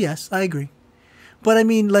 Oh yes, I agree. But I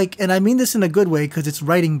mean, like, and I mean this in a good way because it's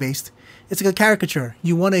writing based. It's like a caricature.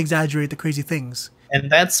 You want to exaggerate the crazy things,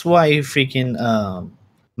 and that's why freaking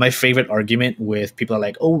my favorite argument with people are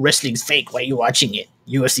like, "Oh, wrestling's fake. Why are you watching it?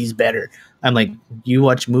 UFC's better." I'm like, you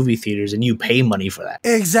watch movie theaters and you pay money for that.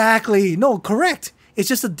 Exactly. No, correct. It's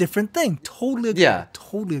just a different thing. Totally agree. Yeah.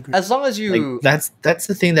 Totally agree. As long as you... Like, that's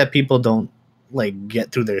the thing that people don't like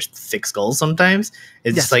get through their thick skulls sometimes.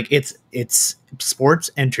 It's just like it's sports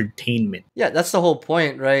entertainment. Yeah, that's the whole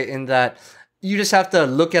point, right? In that you just have to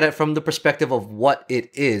look at it from the perspective of what it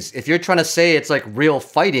is. If you're trying to say it's like real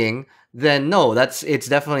fighting, then no, it's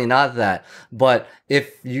definitely not that. But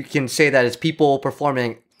if you can say that it's people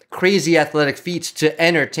performing crazy athletic feats to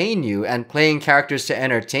entertain you and playing characters to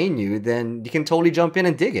entertain you, then you can totally jump in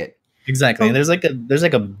and dig it. Exactly. And there's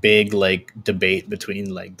like a big like debate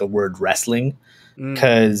between like the word wrestling,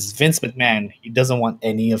 because Vince McMahon, he doesn't want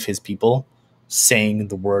any of his people saying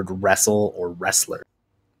the word wrestle or wrestler.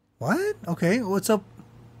 What? Okay, what's up?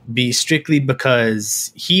 Strictly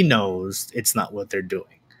because he knows it's not what they're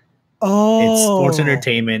doing. Oh, it's sports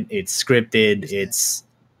entertainment. It's scripted.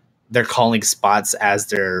 They're calling spots as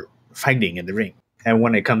they're fighting in the ring. And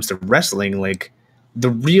when it comes to wrestling, like the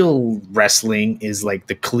real wrestling is like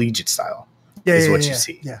the collegiate style is what you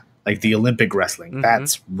see. Yeah. Like the Olympic wrestling.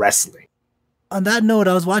 That's wrestling. On that note,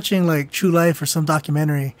 I was watching like True Life or some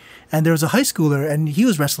documentary, and there was a high schooler and he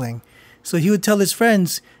was wrestling. So he would tell his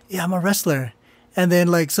friends, "Yeah, I'm a wrestler." And then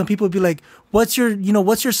like some people would be like, what's your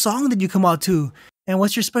song that you come out to? And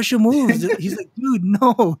what's your special moves?" He's like, "Dude,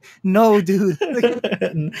 no, dude." Like,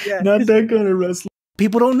 not that kind of wrestling.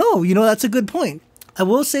 People don't know. That's a good point. I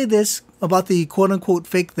will say this about the quote unquote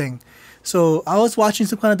fake thing. So I was watching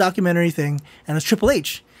some kind of documentary thing, and it's Triple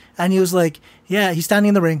H. And he was like, yeah, he's standing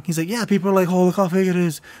in the ring. He's like, yeah, people are like, oh, look how fake it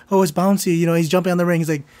is. Oh, it's bouncy. He's jumping on the ring. He's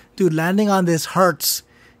like, dude, landing on this hurts.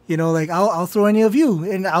 Like I'll throw any of you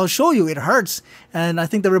and I'll show you it hurts. And I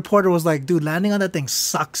think the reporter was like, dude, landing on that thing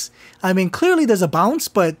sucks. I mean, clearly there's a bounce,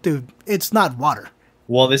 but dude, it's not water.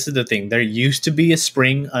 Well, this is the thing. There used to be a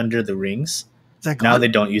spring under the rings. Now they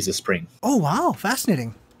don't use a spring. Oh, wow.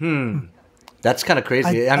 Fascinating. That's kind of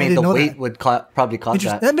crazy. I mean, the weight would probably cause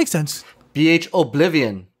that. That makes sense. BH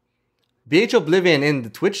Oblivion in the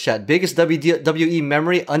Twitch chat. Biggest WWE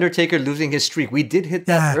memory, Undertaker losing his streak. We did hit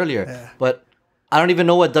that earlier, but I don't even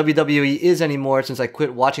know what WWE is anymore since I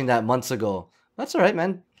quit watching that months ago. That's all right,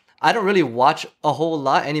 man. I don't really watch a whole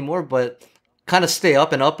lot anymore, but kind of stay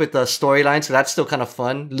up with the storylines, so that's still kind of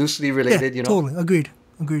fun, loosely related, Totally.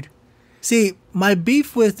 Agreed. See, my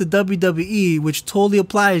beef with the WWE, which totally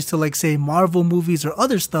applies to, like, say, Marvel movies or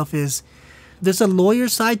other stuff, is there's a lawyer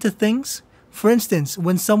side to things. For instance,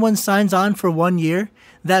 when someone signs on for 1 year,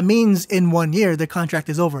 that means in 1 year their contract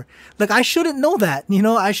is over. Like, I shouldn't know that,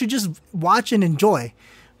 I should just watch and enjoy.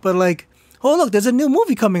 But like, oh look, there's a new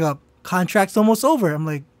movie coming up. Contract's almost over. I'm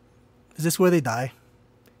like, Is this where they die?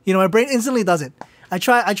 You know, my brain instantly does it. I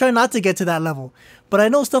try not to get to that level, but I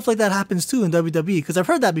know stuff like that happens too in WWE because I've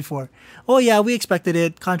heard that before. Oh yeah, we expected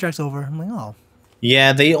it. Contract's over. I'm like, oh,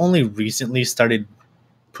 Yeah, they only recently started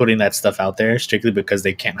putting that stuff out there strictly because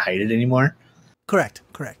they can't hide it anymore. correct,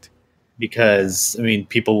 correct. Because I mean,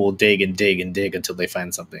 people will dig and dig and dig until they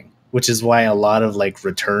find something, which is why a lot of like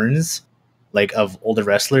returns, like of older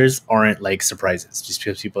wrestlers, aren't like surprises. Just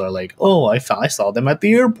because people are like, "Oh, I saw them at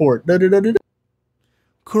the airport." Da, da, da, da, da.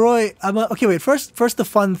 Kuroi, okay. Wait, first the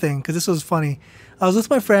fun thing because this was funny. I was with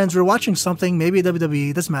my friends. We were watching something, maybe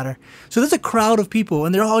WWE. Doesn't matter. So there's a crowd of people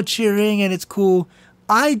and they're all cheering and it's cool.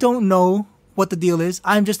 I don't know what the deal is.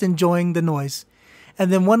 I'm just enjoying the noise.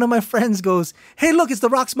 And then one of my friends goes, "Hey, look, it's The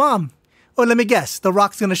Rock's mom." Oh, let me guess. The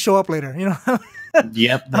Rock's gonna show up later. You know.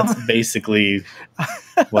 Yep, that's basically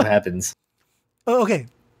what happens. Oh, okay.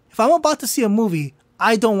 If I'm about to see a movie,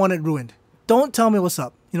 I don't want it ruined. Don't tell me what's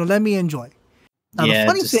up. You know, let me enjoy. Now, Yeah, the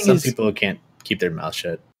funny just thing some is, people can't keep their mouth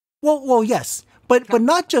shut. well, yes, but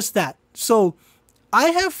not just that. So, I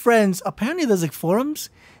have friends. Apparently, there's like forums.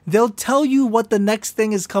 They'll tell you what the next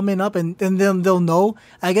thing is coming up, and then they'll know.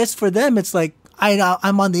 I guess for them, it's like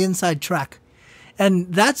I'm on the inside track,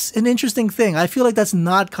 and that's an interesting thing. I feel like that's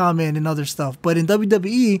not common in other stuff, but in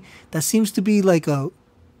WWE, that seems to be like a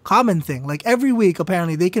common thing. Like every week,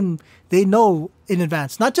 apparently, they know in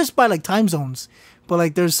advance, not just by like time zones, but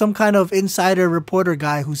like there's some kind of insider reporter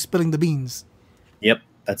guy who's spilling the beans. Yep,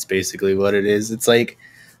 that's basically what it is. It's like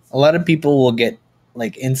a lot of people will get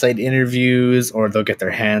like inside interviews or they'll get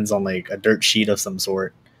their hands on like a dirt sheet of some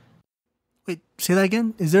sort. Wait, say that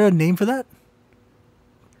again. Is there a name for that?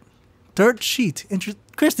 Dirt sheet.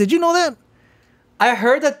 Chris, did you know that? I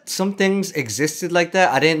heard that some things existed like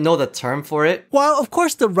that. I didn't know the term for it. Well, of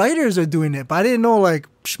course the writers are doing it, but I didn't know like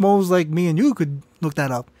schmoes like me and you could look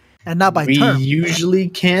that up, and not by We term. usually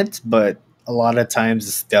can't, but a lot of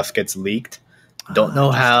times stuff gets leaked. Don't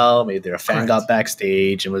know how. Maybe their fan Correct. got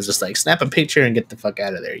backstage and was just like, snap a picture and get the fuck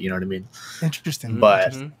out of there. You know what I mean? Interesting.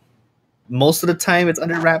 But most of the time it's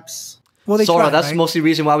under wraps. Well, they Sora, try, that's right? mostly the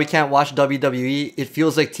reason why we can't watch WWE. It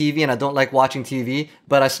feels like TV, and I don't like watching TV.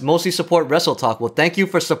 But mostly support Wrestle Talk. Well, thank you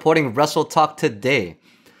for supporting Wrestle Talk today.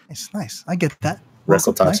 It's nice. I get that.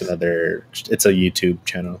 Wrestle Welcome. Talk's Nice. it's a YouTube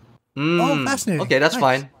channel. Oh, fascinating. Okay, that's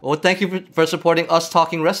Nice. fine. Well, thank you for supporting us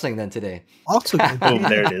talking wrestling then today. Also good. Boom,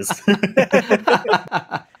 there it is.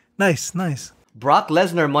 Nice. Brock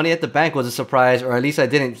Lesnar Money at the Bank was a surprise, or at least I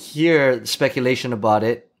didn't hear speculation about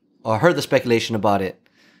it, or heard the speculation about it.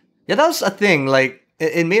 Yeah, that was a thing. Like,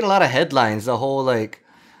 it made a lot of headlines. The whole, like,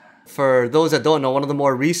 for those that don't know, one of the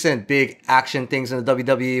more recent big action things in the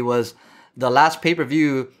WWE was the last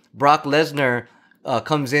pay-per-view. Brock Lesnar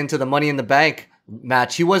comes into the Money in the Bank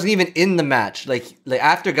match. He wasn't even in the match. Like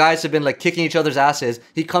after guys have been like kicking each other's asses,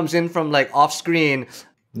 he comes in from like off screen.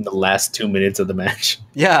 In the last 2 minutes of the match.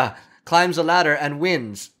 Yeah, climbs a ladder and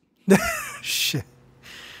wins. Shit.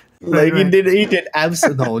 Like Right. he did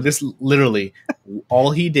absolutely no, this literally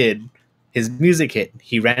all he did, his music hit.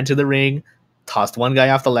 He ran to the ring, tossed one guy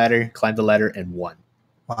off the ladder, climbed the ladder, and won.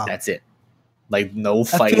 Wow. That's it. Like no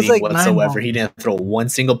feels fighting like 9 whatsoever. Ball. He didn't throw one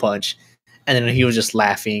single punch. And then he was just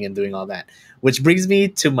laughing and doing all that. Which brings me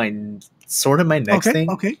to my next thing.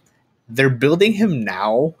 Okay. They're building him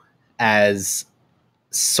now as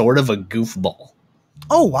sort of a goofball.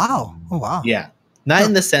 Oh wow. Yeah. Not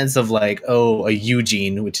in the sense of like, oh, a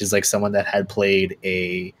Eugene, which is like someone that had played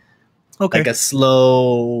Okay. like a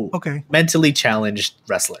slow, Okay. mentally challenged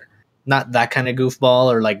wrestler. Not that kind of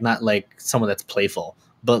goofball, or like not like someone that's playful,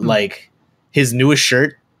 but like his newest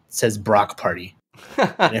shirt says Brock Party.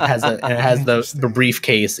 And it has the Interesting.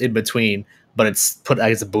 briefcase in between, but it's put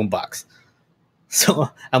as a boombox. So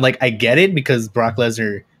I'm like, I get it because Brock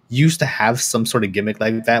Lesnar used to have some sort of gimmick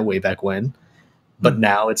like that way back when, but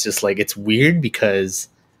now it's just like it's weird because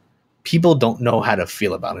people don't know how to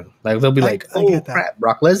feel about him. Like they'll be like, I "Oh get that. crap,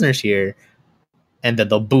 Brock Lesnar's here," and then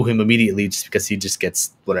they'll boo him immediately just because he just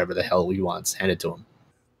gets whatever the hell he wants handed to him.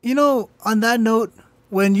 You know, on that note,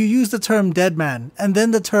 when you use the term dead man and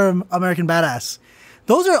then the term American badass,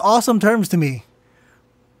 those are awesome terms to me.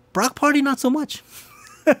 Brock Party, not so much.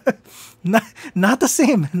 not the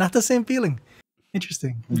same. Not the same feeling.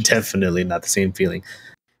 Interesting. Definitely not the same feeling.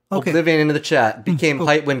 Okay. Oblivion into the chat became cool.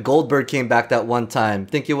 hype when Goldberg came back that one time.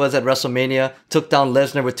 Think it was at WrestleMania. Took down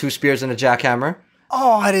Lesnar with 2 spears and a jackhammer.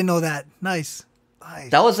 Oh, I didn't know that. Nice.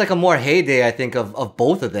 That was like a more heyday, I think, of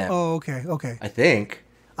both of them. Oh, okay. I think.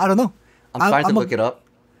 I don't know. I'm trying to look it up.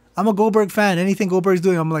 I'm a Goldberg fan. Anything Goldberg's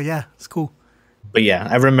doing, I'm like, yeah, it's cool. But yeah,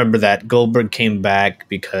 I remember that Goldberg came back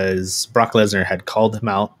because Brock Lesnar had called him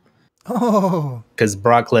out Oh, because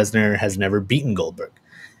Brock Lesnar has never beaten Goldberg.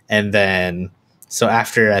 And then, so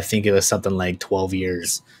after I think it was something like 12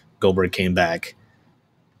 years, Goldberg came back.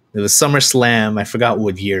 It was SummerSlam. I forgot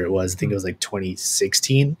what year it was. I think it was like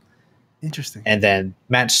 2016. Interesting. And then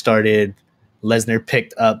match started. Lesnar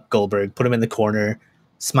picked up Goldberg, put him in the corner,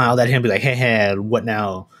 smiled at him, be like, hey, what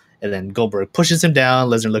now? And then Goldberg pushes him down.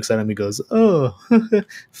 Lesnar looks at him. He goes, oh,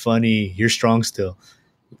 funny. You're strong still.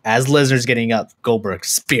 As Lesnar's getting up, Goldberg,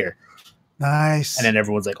 spear. Nice. And then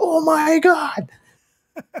everyone's like, oh my God.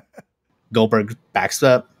 Goldberg backs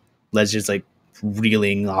up. Lesnar's like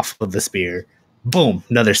reeling off of the spear. Boom,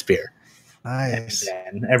 another spear. Nice.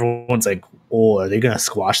 And everyone's like, oh, are they going to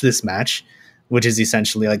squash this match? Which is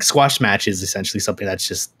essentially like squash match is essentially something that's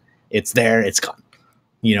just, it's there, it's gone.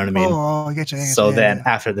 You know what I mean? Oh, I get you. So then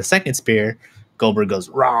after the second spear, Goldberg goes,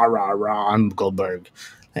 rah, rah, rah, I'm Goldberg.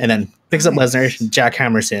 And then picks up Lesnar,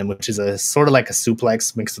 jackhammers him, which is a sort of like a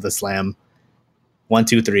suplex mixed with a slam. 1,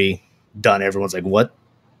 2, 3, done. Everyone's like, what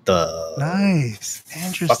the nice.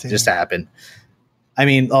 Interesting. fuck just happened? I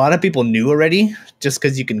mean, a lot of people knew already just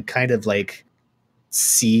because you can kind of like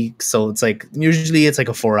see. So it's like, usually it's like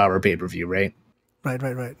a 4-hour pay-per-view, right?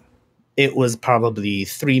 Right. It was probably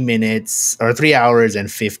 3 minutes or 3 hours and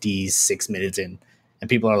 56 minutes in. And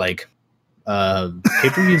people are like,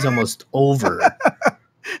 pay-per-view's almost over.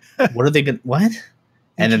 What are they going to, what?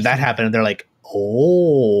 And then that happened and they're like,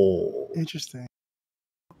 oh. Interesting.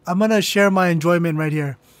 I'm going to share my enjoyment right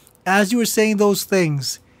here. As you were saying those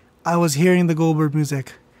things, I was hearing the Goldberg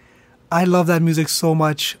music. I love that music so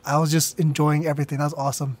much. I was just enjoying everything. That was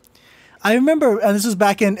awesome. I remember, and this was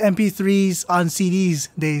back in MP3s on CDs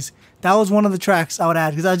days. That was one of the tracks I would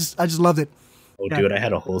add because I just loved it. Oh, yeah. Dude, I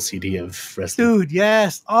had a whole CD of wrestling. Dude,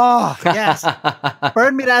 yes. Oh, yes.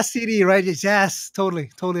 Burn me that CD, right? Yes,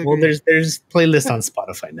 totally agree. Well, there's playlists on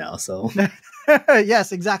Spotify now, so.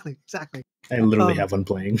 Yes, exactly. I literally have one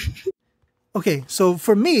playing. Okay, so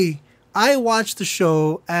for me, I watch the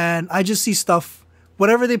show and I just see stuff.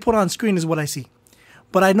 Whatever they put on screen is what I see.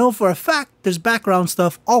 But I know for a fact there's background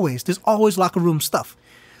stuff always. There's always locker room stuff.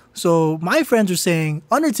 So my friends are saying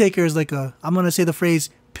Undertaker is like I'm going to say the phrase,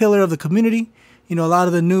 pillar of the community. You know, a lot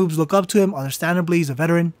of the noobs look up to him. Understandably, he's a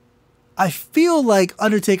veteran. I feel like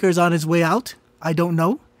Undertaker is on his way out. I don't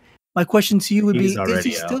know. My question to you would be, is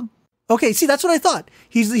he still? Okay, see, that's what I thought.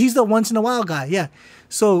 He's the once in a while guy, yeah.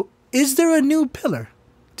 So is there a new pillar?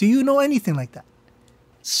 Do you know anything like that?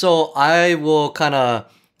 So I will kind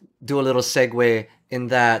of do a little segue in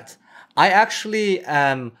that I actually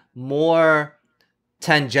am more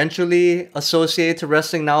tangentially associated to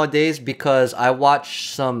wrestling nowadays because I watch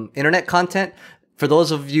some internet content. For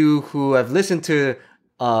those of you who have listened to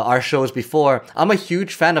our shows before, I'm a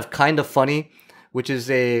huge fan of Kind of Funny, which is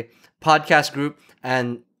a podcast group,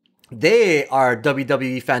 and they are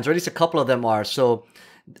WWE fans, or at least a couple of them are. So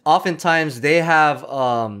oftentimes they have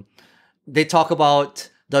they talk about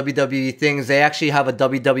WWE things. They actually have a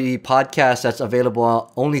WWE podcast that's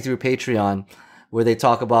available only through Patreon, where they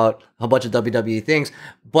talk about a bunch of WWE things.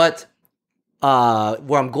 But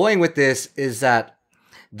where I'm going with this is that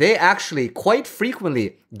they actually quite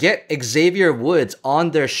frequently get Xavier Woods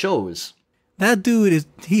on their shows. That dude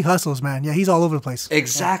he hustles, man. Yeah, he's all over the place.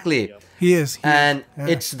 Exactly. Yeah. He is.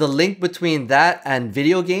 It's the link between that and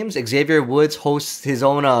video games. Xavier Woods hosts his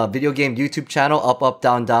own video game YouTube channel, Up, Up,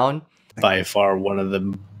 Down, Down. By far one of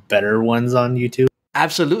the better ones on YouTube.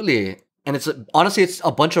 Absolutely. And honestly, it's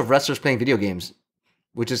a bunch of wrestlers playing video games,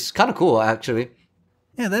 which is kind of cool, actually.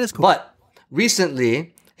 Yeah, that is cool. But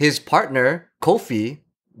recently, his partner, Kofi,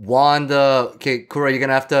 won the... Okay, Kura, you're going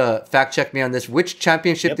to have to fact check me on this. Which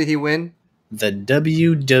championship did he win? The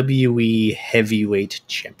WWE Heavyweight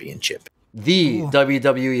Championship. The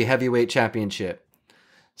WWE Heavyweight Championship.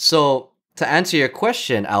 So, to answer your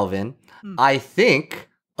question, Alvin, I think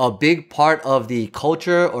a big part of the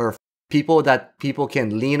culture or people that people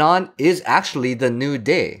can lean on is actually the New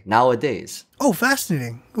Day nowadays. Oh,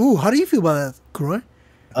 fascinating. Ooh, how do you feel about that, Kroy?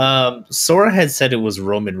 Sora had said it was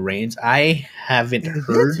Roman Reigns. I haven't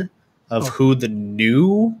heard of who the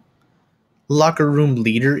new locker room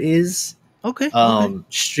leader is. Okay.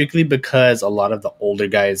 Strictly because a lot of the older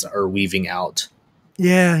guys are weaving out.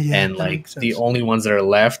 Yeah. And like the only ones that are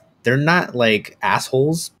left, they're not like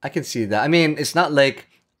assholes. I can see that. I mean, it's not like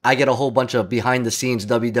I get a whole bunch of behind the scenes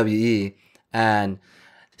WWE and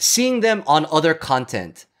seeing them on other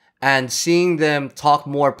content and seeing them talk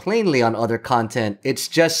more plainly on other content. It's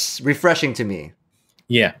just refreshing to me.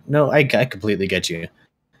 Yeah, no, I completely get you.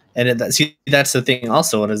 And that's the thing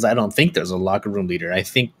also is I don't think there's a locker room leader. I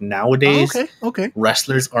think nowadays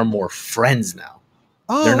wrestlers are more friends now.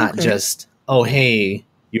 They're not just, oh, hey,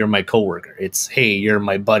 you're my coworker. It's, hey, you're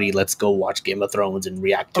my buddy. Let's go watch Game of Thrones and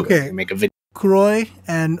react to it and make a video. Kuroy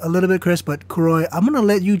and a little bit Chris, but Kuroy, I'm gonna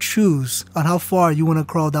let you choose on how far you want to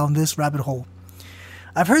crawl down this rabbit hole.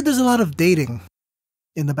 I've heard there's a lot of dating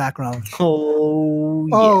in the background. Oh,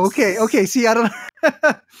 Oh, yes. okay. See, I don't.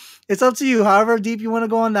 It's up to you. However deep you want to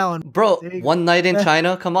go on that one, Bro, There you go. one night in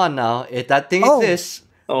China. Come on now. If that thing Oh, exists,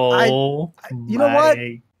 Oh, you know what?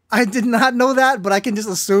 my. I did not know that, but I can just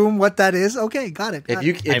assume what that is. Okay, got it. if got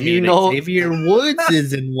you it. if I you mean, know, Xavier Woods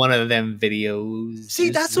is in one of them videos. See,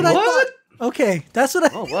 Just that's what I thought. Okay, that's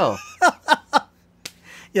what I. oh well.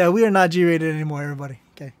 Yeah, we are not G-rated anymore, everybody.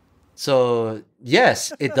 Okay. So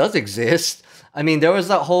yes, it does exist. I mean, there was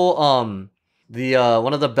that whole the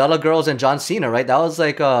one of the Bella girls and John Cena, right? That was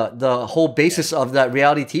like the whole basis of that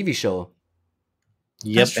reality TV show.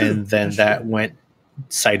 Yep, That's true. and then That's that true. went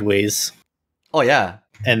sideways. Oh yeah.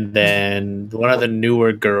 And then one of the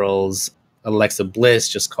newer girls, Alexa Bliss,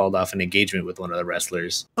 just called off an engagement with one of the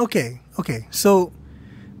wrestlers. Okay. So,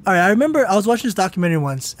 all right, I remember I was watching this documentary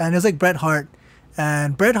once, and it was like Bret Hart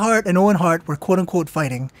and Owen Hart were quote unquote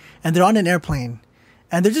fighting, and they're on an airplane,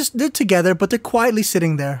 and they're together, but they're quietly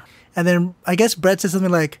sitting there. And then I guess Bret said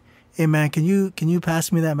something like, "Hey man, can you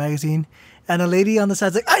pass me that magazine?" And a lady on the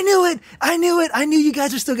side's like, "I knew it, I knew you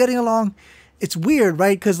guys are still getting along." It's weird,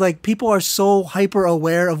 right? Because like people are so hyper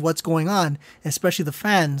aware of what's going on, especially the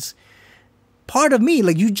fans. Part of me,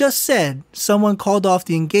 like you just said, someone called off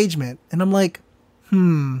the engagement, and I'm like,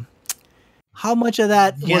 how much of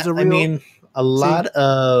that was a real? I mean, a lot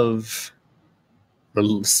of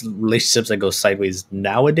relationships that go sideways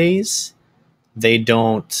nowadays, they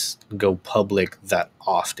don't go public that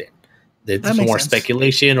often. It's That makes more sense.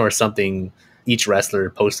 speculation or something each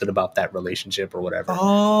wrestler posted about that relationship or whatever.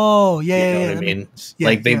 Oh, yeah, You yeah, know yeah. what I that mean? makes sense. Yeah,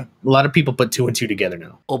 Like yeah. a lot of people put two and two together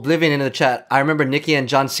now. Oblivion in the chat. I remember Nikki and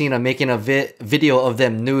John Cena making a video of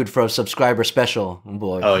them nude for a subscriber special. Oh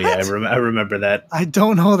boy. Oh yeah, What? I remember that. I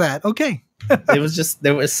don't know that. Okay. It was just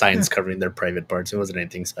there was signs covering their private parts. It wasn't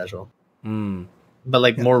anything special. Hmm. But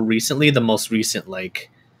like Yeah. more recently, the most recent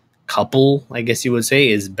like couple, I guess you would say,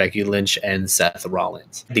 is Becky Lynch and Seth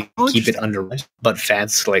Rollins. They Oh, keep it interesting. under wraps, but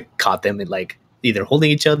fans like caught them in like either holding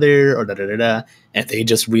each other or da da da da, and they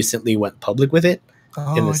just recently went public with it Oh,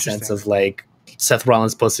 in the interesting. sense of like Seth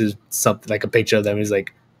Rollins posted something like a picture of them. He's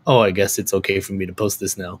like, "Oh, I guess it's okay for me to post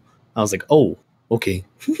this now." I was like, "Oh, okay."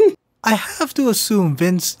 I have to assume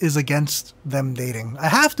Vince is against them dating. I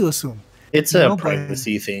have to assume. It's No, a but-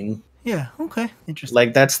 privacy thing. Yeah. Okay. Interesting.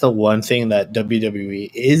 Like that's the one thing that WWE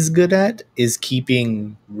is good at is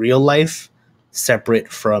keeping real life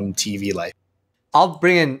separate from TV life. I'll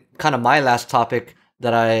bring in kind of my last topic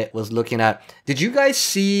that I was looking at. Did you guys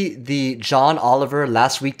see the John Oliver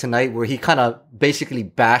last week tonight where he kind of basically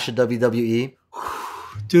bashed WWE?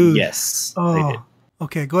 Dude. Yes, they Oh. did.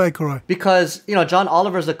 Okay. Go ahead, Koroy. Because, you know, John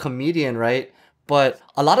Oliver's a comedian, right? But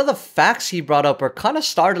a lot of the facts he brought up are kind of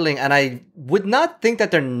startling, and I would not think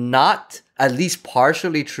that they're not at least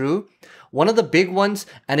partially true. One of the big ones,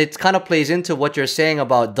 and it kind of plays into what you're saying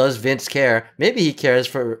about does Vince care? Maybe he cares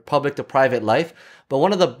for public to private life. But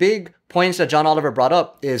one of the big points that John Oliver brought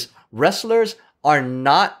up is wrestlers are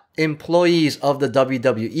not employees of the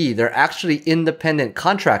WWE. They're actually independent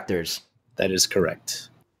contractors. That is correct.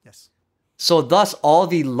 Yes. So thus, all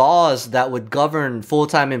the laws that would govern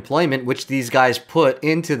full-time employment, which these guys put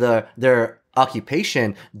into their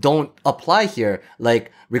occupation, don't apply here.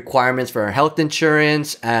 Like requirements for health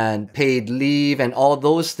insurance and paid leave and all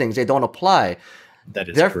those things, they don't apply. That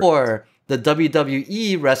is Therefore, the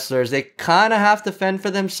WWE wrestlers, they kind of have to fend for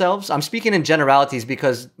themselves. I'm speaking in generalities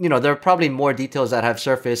because, you know, there are probably more details that have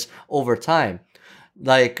surfaced over time.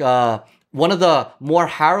 Like one of the more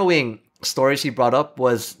harrowing stories he brought up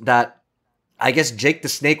was that I guess Jake the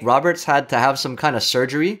Snake Roberts had to have some kind of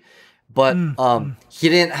surgery, but he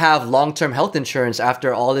didn't have long-term health insurance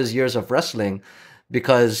after all his years of wrestling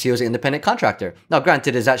because he was an independent contractor. Now,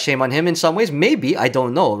 granted, is that shame on him in some ways? Maybe. I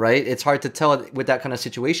don't know, right? It's hard to tell with that kind of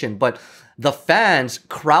situation. But the fans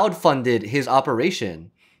crowdfunded his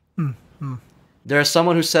operation. There's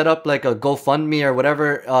someone who set up like a GoFundMe or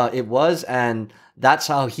whatever it was, and that's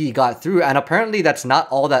how he got through. And apparently that's not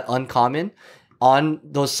all that uncommon on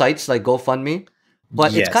those sites like GoFundMe.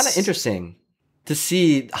 But it's kind of Yes. interesting to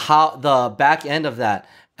see how the back end of that.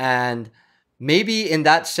 And maybe in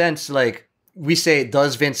that sense, like we say,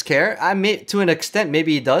 does Vince care? I may, to an extent,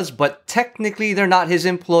 maybe he does, but technically they're not his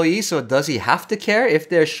employees. So does he have to care if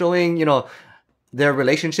they're showing, you know, their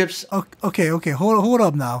relationships? Okay. Hold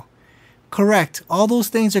up now. Correct. All those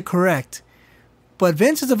things are correct. But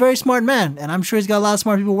Vince is a very smart man, and I'm sure he's got a lot of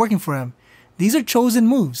smart people working for him. These are chosen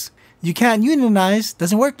moves. You can't unionize.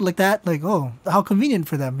 Doesn't work like that. Like, oh, how convenient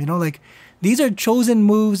for them. You know, like these are chosen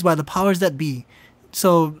moves by the powers that be.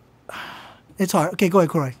 So It's hard. Okay, go ahead,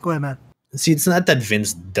 Corey. Go ahead, man. See, it's not that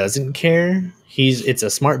Vince doesn't care. It's a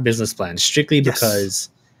smart business plan, strictly Yes. because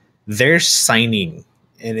they're signing,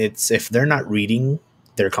 and it's if they're not reading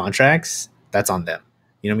their contracts, that's on them.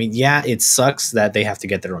 You know what I mean? Yeah, it sucks that they have to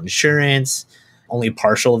get their own insurance. Only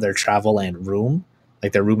partial of their travel and room,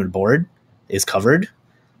 like their room and board, is covered.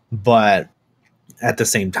 But at the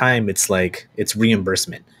same time, it's like it's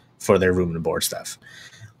reimbursement for their room and board stuff.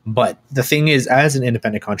 But the thing is, as an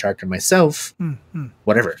independent contractor myself,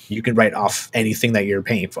 whatever, you can write off anything that you're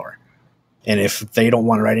paying for. And if they don't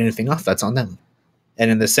want to write anything off, that's on them. And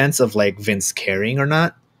in the sense of like Vince caring or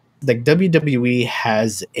not, like WWE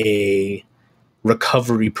has a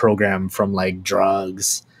recovery program from like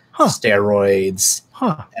drugs, Huh. steroids,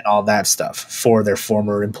 Huh. and all that stuff for their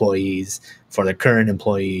former employees, for their current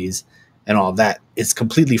employees, and all that. It's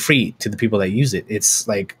completely free to the people that use it. It's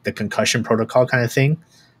like the concussion protocol kind of thing.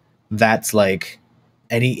 That's like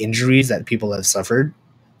any injuries that people have suffered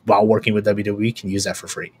while working with WWE can use that for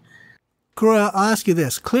free. Corey, I'll ask you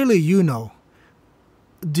this. Clearly, you know.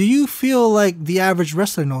 Do you feel like the average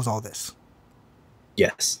wrestler knows all this?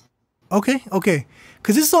 Yes. Okay.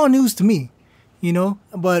 Because this is all news to me, you know?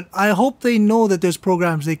 But I hope they know that there's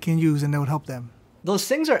programs they can use and that would help them. Those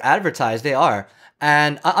things are advertised, they are.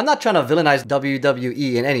 And I'm not trying to villainize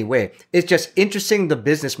WWE in any way. It's just interesting, the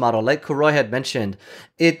business model. Like Kuroy had mentioned,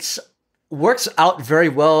 it works out very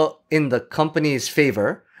well in the company's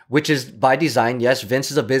favor, which is by design. Yes,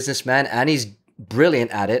 Vince is a businessman and he's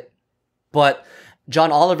brilliant at it. But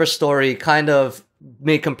John Oliver's story kind of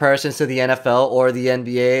made comparisons to the NFL or the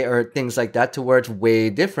NBA or things like that, to where it's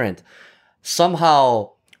way different.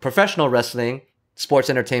 Somehow, professional wrestling, sports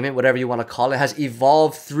entertainment, whatever you want to call it, has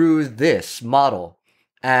evolved through this model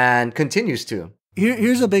and continues to.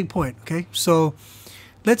 Here's a big point, okay? So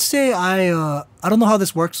let's say I don't know how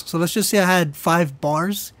this works. So let's just say I had 5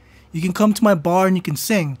 bars. You can come to my bar and you can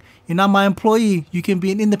sing. You're not my employee. You can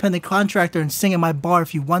be an independent contractor and sing at my bar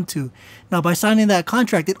if you want to. Now, by signing that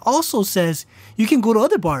contract, it also says you can go to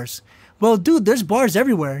other bars. Well, dude, there's bars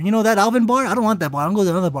everywhere. You know that Alvin bar? I don't want that bar. I'm going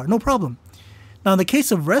to another bar. No problem. Now, in the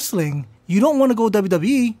case of wrestling, you don't want to go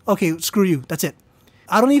WWE. Okay, screw you. That's it.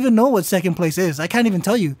 I don't even know what second place is. I can't even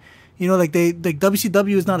tell you. You know, like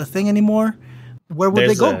WCW is not a thing anymore. Where would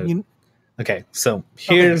they go? Okay, so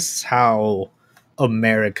here's how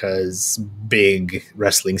America's big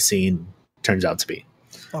wrestling scene turns out to be.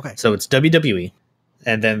 Okay. So it's WWE,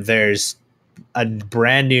 and then there's a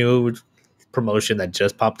brand new promotion that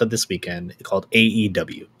just popped up this weekend called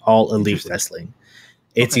AEW, All Elite Wrestling.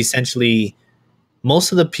 It's essentially,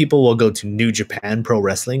 most of the people will go to New Japan Pro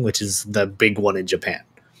Wrestling, which is the big one in Japan.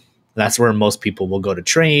 That's where most people will go to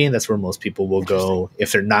train. That's where most people will go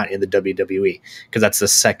if they're not in the WWE, because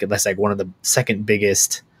that's like one of the second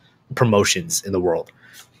biggest promotions in the world.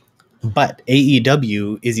 But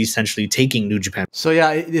AEW is essentially taking New Japan. So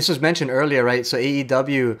yeah, this was mentioned earlier, right? So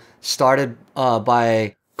AEW started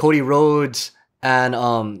by Cody Rhodes and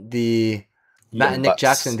the Matt and Nick Bucks.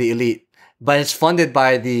 Jackson, the Elite. But it's funded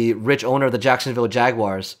by the rich owner of the Jacksonville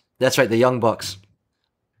Jaguars. That's right, the Young Bucks.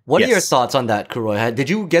 What are your thoughts on that, Kuroy? Did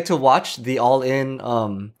you get to watch the All In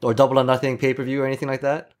or Double or Nothing pay-per-view or anything like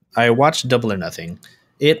that? I watched Double or Nothing.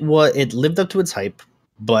 It lived up to its hype,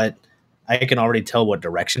 but I can already tell what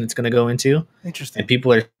direction it's going to go into. Interesting. And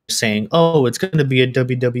people are saying, oh, it's going to be a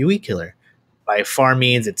WWE killer. By far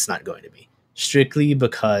means it's not going to be. Strictly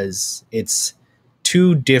because it's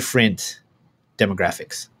 2 different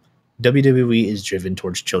demographics. WWE is driven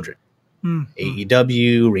towards children.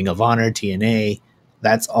 AEW, Ring of Honor, TNA,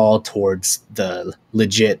 that's all towards the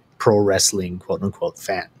legit pro wrestling, quote unquote,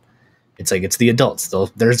 fan. It's like, it's the adults.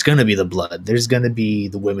 There's going to be the blood. There's going to be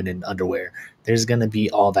the women in underwear. There's going to be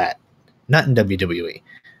all that. Not in WWE.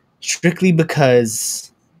 Strictly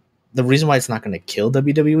because the reason why it's not going to kill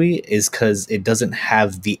WWE is because it doesn't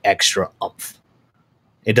have the extra oomph.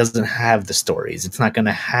 It doesn't have the stories. It's not going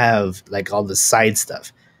to have like all the side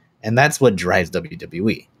stuff. And that's what drives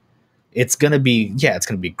WWE. It's going to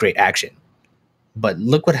be great action. But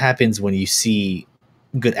look what happens when you see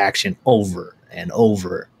good action over and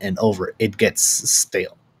over and over. It gets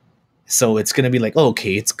stale. So it's going to be like, oh,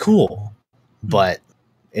 okay, it's cool. But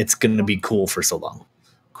it's going to be cool for so long.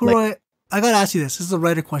 Kuroy, I got to ask you this. This is a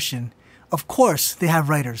writer question. Of course, they have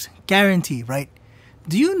writers. Guarantee, right?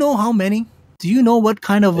 Do you know how many? Do you know what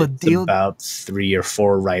kind of a deal? About 3 or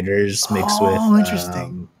 4 writers mixed with. Oh,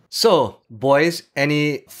 interesting. So, boys,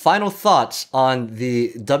 any final thoughts on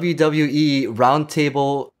the WWE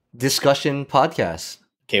Roundtable Discussion podcast?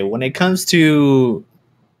 Okay, when it comes to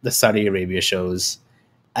the Saudi Arabia shows,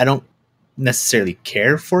 I don't necessarily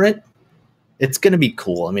care for it. It's gonna be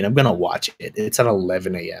cool. I mean, I'm gonna watch it. It's at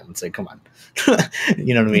 11 a.m. It's like, come on,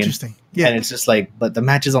 you know what I mean? Interesting. Yeah. And it's just like, but the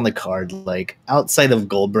matches on the card, like outside of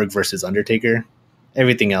Goldberg versus Undertaker,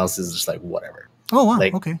 everything else is just like whatever. Oh wow.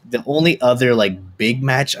 Like Okay. the only other like big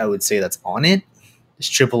match I would say that's on it is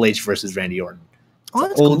Triple H versus Randy Orton. Oh, It's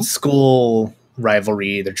that's an old cool. school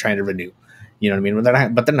rivalry. They're trying to renew. You know what I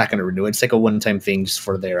mean? But they're not going to renew it. It's like a one-time thing just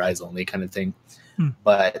for their eyes only kind of thing. Hmm.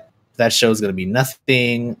 But that show's going to be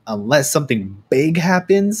nothing unless something big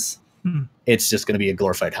happens. Hmm. It's just going to be a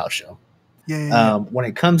glorified house show. Yeah. When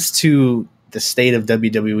it comes to the state of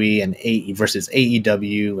WWE and versus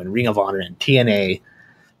AEW and Ring of Honor and TNA,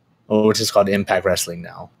 which is called Impact Wrestling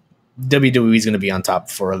now, WWE is going to be on top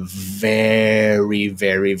for a very,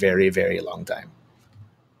 very, very, very long time.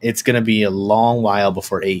 It's going to be a long while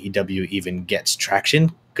before AEW even gets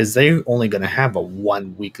traction because they're only going to have a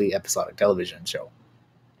one weekly episodic television show.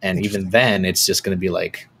 And even then, it's just going to be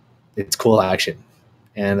like, it's cool action.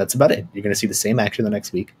 And that's about it. You're going to see the same action the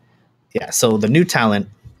next week. Yeah, so the new talent,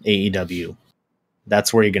 AEW,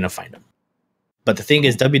 that's where you're going to find them. But the thing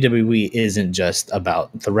is, WWE isn't just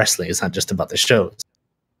about the wrestling. It's not just about the shows.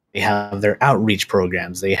 They have their outreach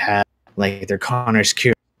programs. They have like their Connor's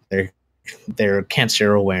Cure, their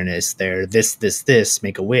cancer awareness, their this,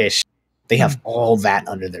 Make a Wish. They have all that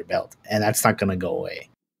under their belt, and that's not going to go away.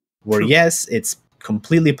 Where yes, it's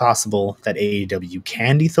completely possible that AEW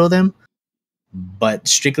can dethrone them, but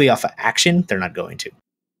strictly off of action, they're not going to.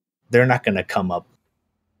 They're not going to come up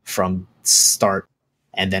from start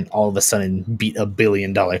and then all of a sudden beat $1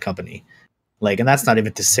 billion company. Like, and that's not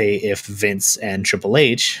even to say if Vince and Triple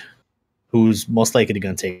H, who's most likely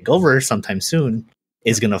going to take over sometime soon,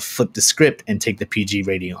 is going to flip the script and take the PG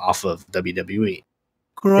rating off of WWE.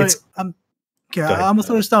 Roy, I'm gonna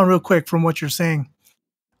throw this down real quick from what you're saying.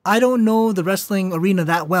 I don't know the wrestling arena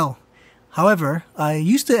that well. However, I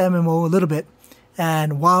used to MMO a little bit,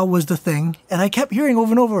 and WoW was the thing, and I kept hearing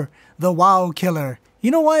over and over, the WoW killer.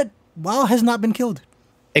 You know what? WoW has not been killed.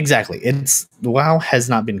 Exactly. WoW has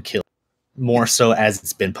not been killed. More so as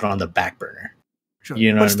it's been put on the back burner. Sure.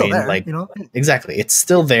 You know but what I mean? There, like, you know? Exactly. It's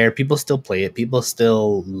still there. People still play it. People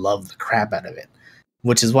still love the crap out of it.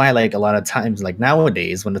 Which is why, like, a lot of times, like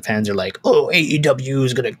nowadays, when the fans are like, "Oh, AEW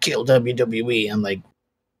is gonna kill WWE," I'm like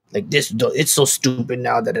this, it's so stupid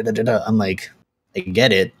now. Da, da, da, da, da. I'm like, I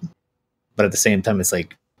get it, but at the same time, it's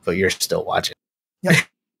like, but you're still watching. Yeah,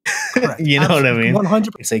 correct. You know what I mean?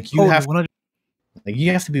 100%. It's like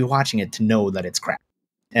you have to be watching it to know that it's crap,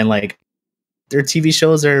 and like their TV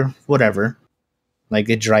shows are whatever. Like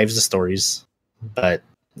it drives the stories, but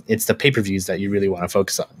it's the pay-per-views that you really want to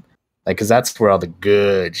focus on. Like, because that's where all the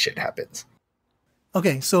good shit happens.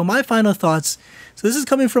 Okay, so my final thoughts. So this is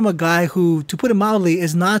coming from a guy who, to put it mildly,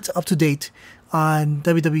 is not up to date on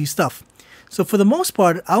WWE stuff. So for the most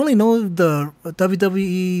part, I only know the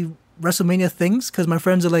WWE WrestleMania things because my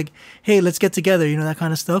friends are like, hey, let's get together, you know, that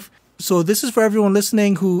kind of stuff. So this is for everyone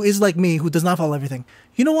listening who is like me, who does not follow everything.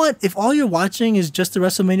 You know what? If all you're watching is just the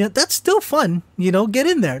WrestleMania, that's still fun. You know, get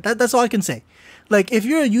in there. That's all I can say. Like, if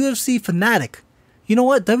you're a UFC fanatic, you know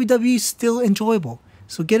what? WWE is still enjoyable.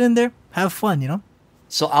 So get in there, have fun, you know?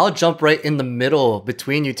 So I'll jump right in the middle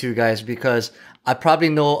between you two guys because I probably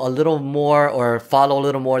know a little more or follow a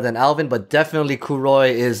little more than Alvin, but definitely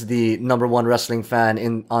Kuroy is the #1 wrestling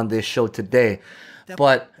fan on this show today.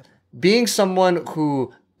 But being someone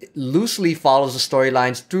who loosely follows the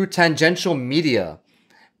storylines through tangential media,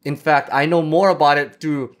 in fact, I know more about it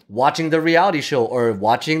through watching the reality show or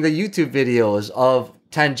watching the YouTube videos of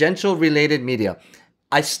tangential related media.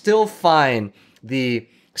 I still find the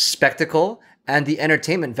spectacle and the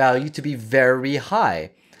entertainment value to be very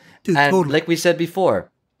high. Dude, and totally. like we said before,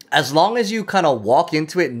 as long as you kind of walk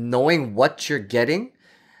into it knowing what you're getting,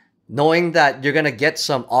 knowing that you're going to get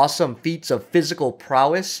some awesome feats of physical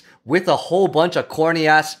prowess with a whole bunch of corny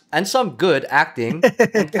ass and some good acting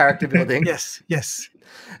and character building. Yes.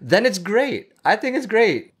 Then it's great. I think it's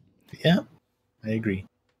great. Yeah, I agree.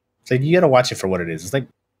 It's like you got to watch it for what it is. It's like,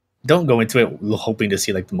 don't go into it hoping to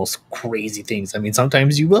see like the most crazy things. I mean,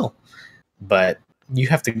 sometimes you will, but you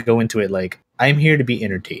have to go into it like, I'm here to be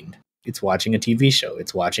entertained. It's watching a TV show.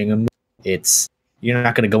 It's watching a movie. You're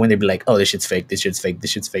not going to go in there and be like, oh, this shit's fake. This shit's fake.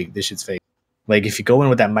 This shit's fake. This shit's fake. Like, if you go in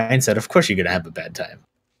with that mindset, of course you're going to have a bad time.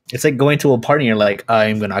 It's like going to a party and you're like,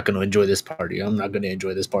 I'm not going to enjoy this party. I'm not going to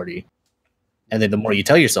enjoy this party. And then the more you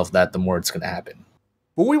tell yourself that, the more it's going to happen.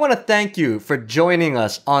 Well, we want to thank you for joining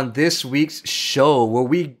us on this week's show where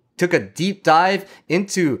we took a deep dive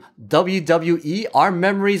into WWE, our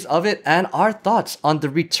memories of it, and our thoughts on the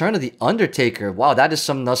return of The Undertaker. Wow, that is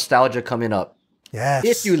some nostalgia coming up. Yes.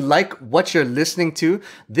 If you like what you're listening to,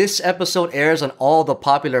 this episode airs on all the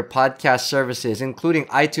popular podcast services, including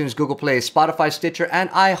iTunes, Google Play, Spotify, Stitcher, and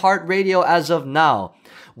iHeartRadio as of now.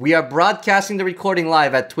 We are broadcasting the recording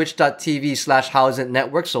live at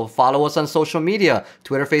twitch.tv/HowIsItNetwork, so follow us on social media,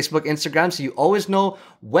 Twitter, Facebook, Instagram, so you always know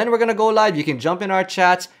when we're going to go live. You can jump in our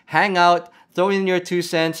chats, hang out, throw in your 2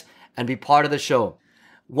 cents, and be part of the show.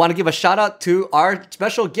 Want to give a shout out to our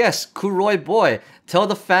special guest, Kuroy Boy. Tell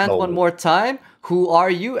the fans one more time, who are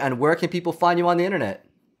you and where can people find you on the internet?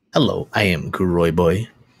 Hello, I am Kuroy Boy.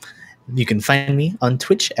 You can find me on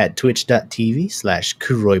Twitch at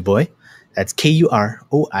twitch.tv/Kuroy Boy. That's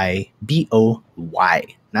KUROIBOY,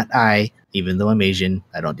 not I, even though I'm Asian.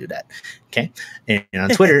 I don't do that. Okay. And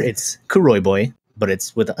on Twitter, it's Kuroy Boy, but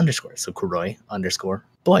it's with an underscore. So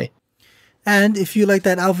Kuroy_boy. And if you like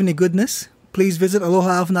that Alvin goodness, please visit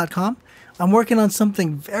AlohaAlvin.com. I'm working on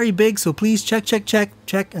something very big, so please check,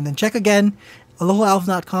 and then check again.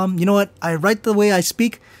 AlohaAlvin.com. You know what? I write the way I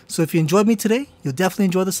speak, so if you enjoyed me today, you'll definitely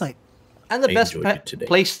enjoy the site. And the best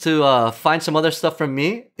place to find some other stuff from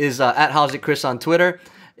me is at HowsItChris on Twitter.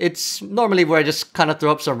 It's normally where I just kind of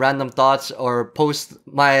throw up some random thoughts or post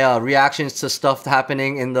my reactions to stuff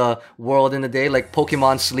happening in the world in the day, like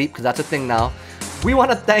Pokemon Sleep, because that's a thing now. We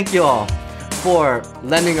want to thank you all for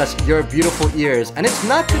lending us your beautiful ears. And it's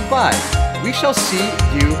not goodbye. We shall see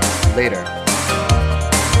you later.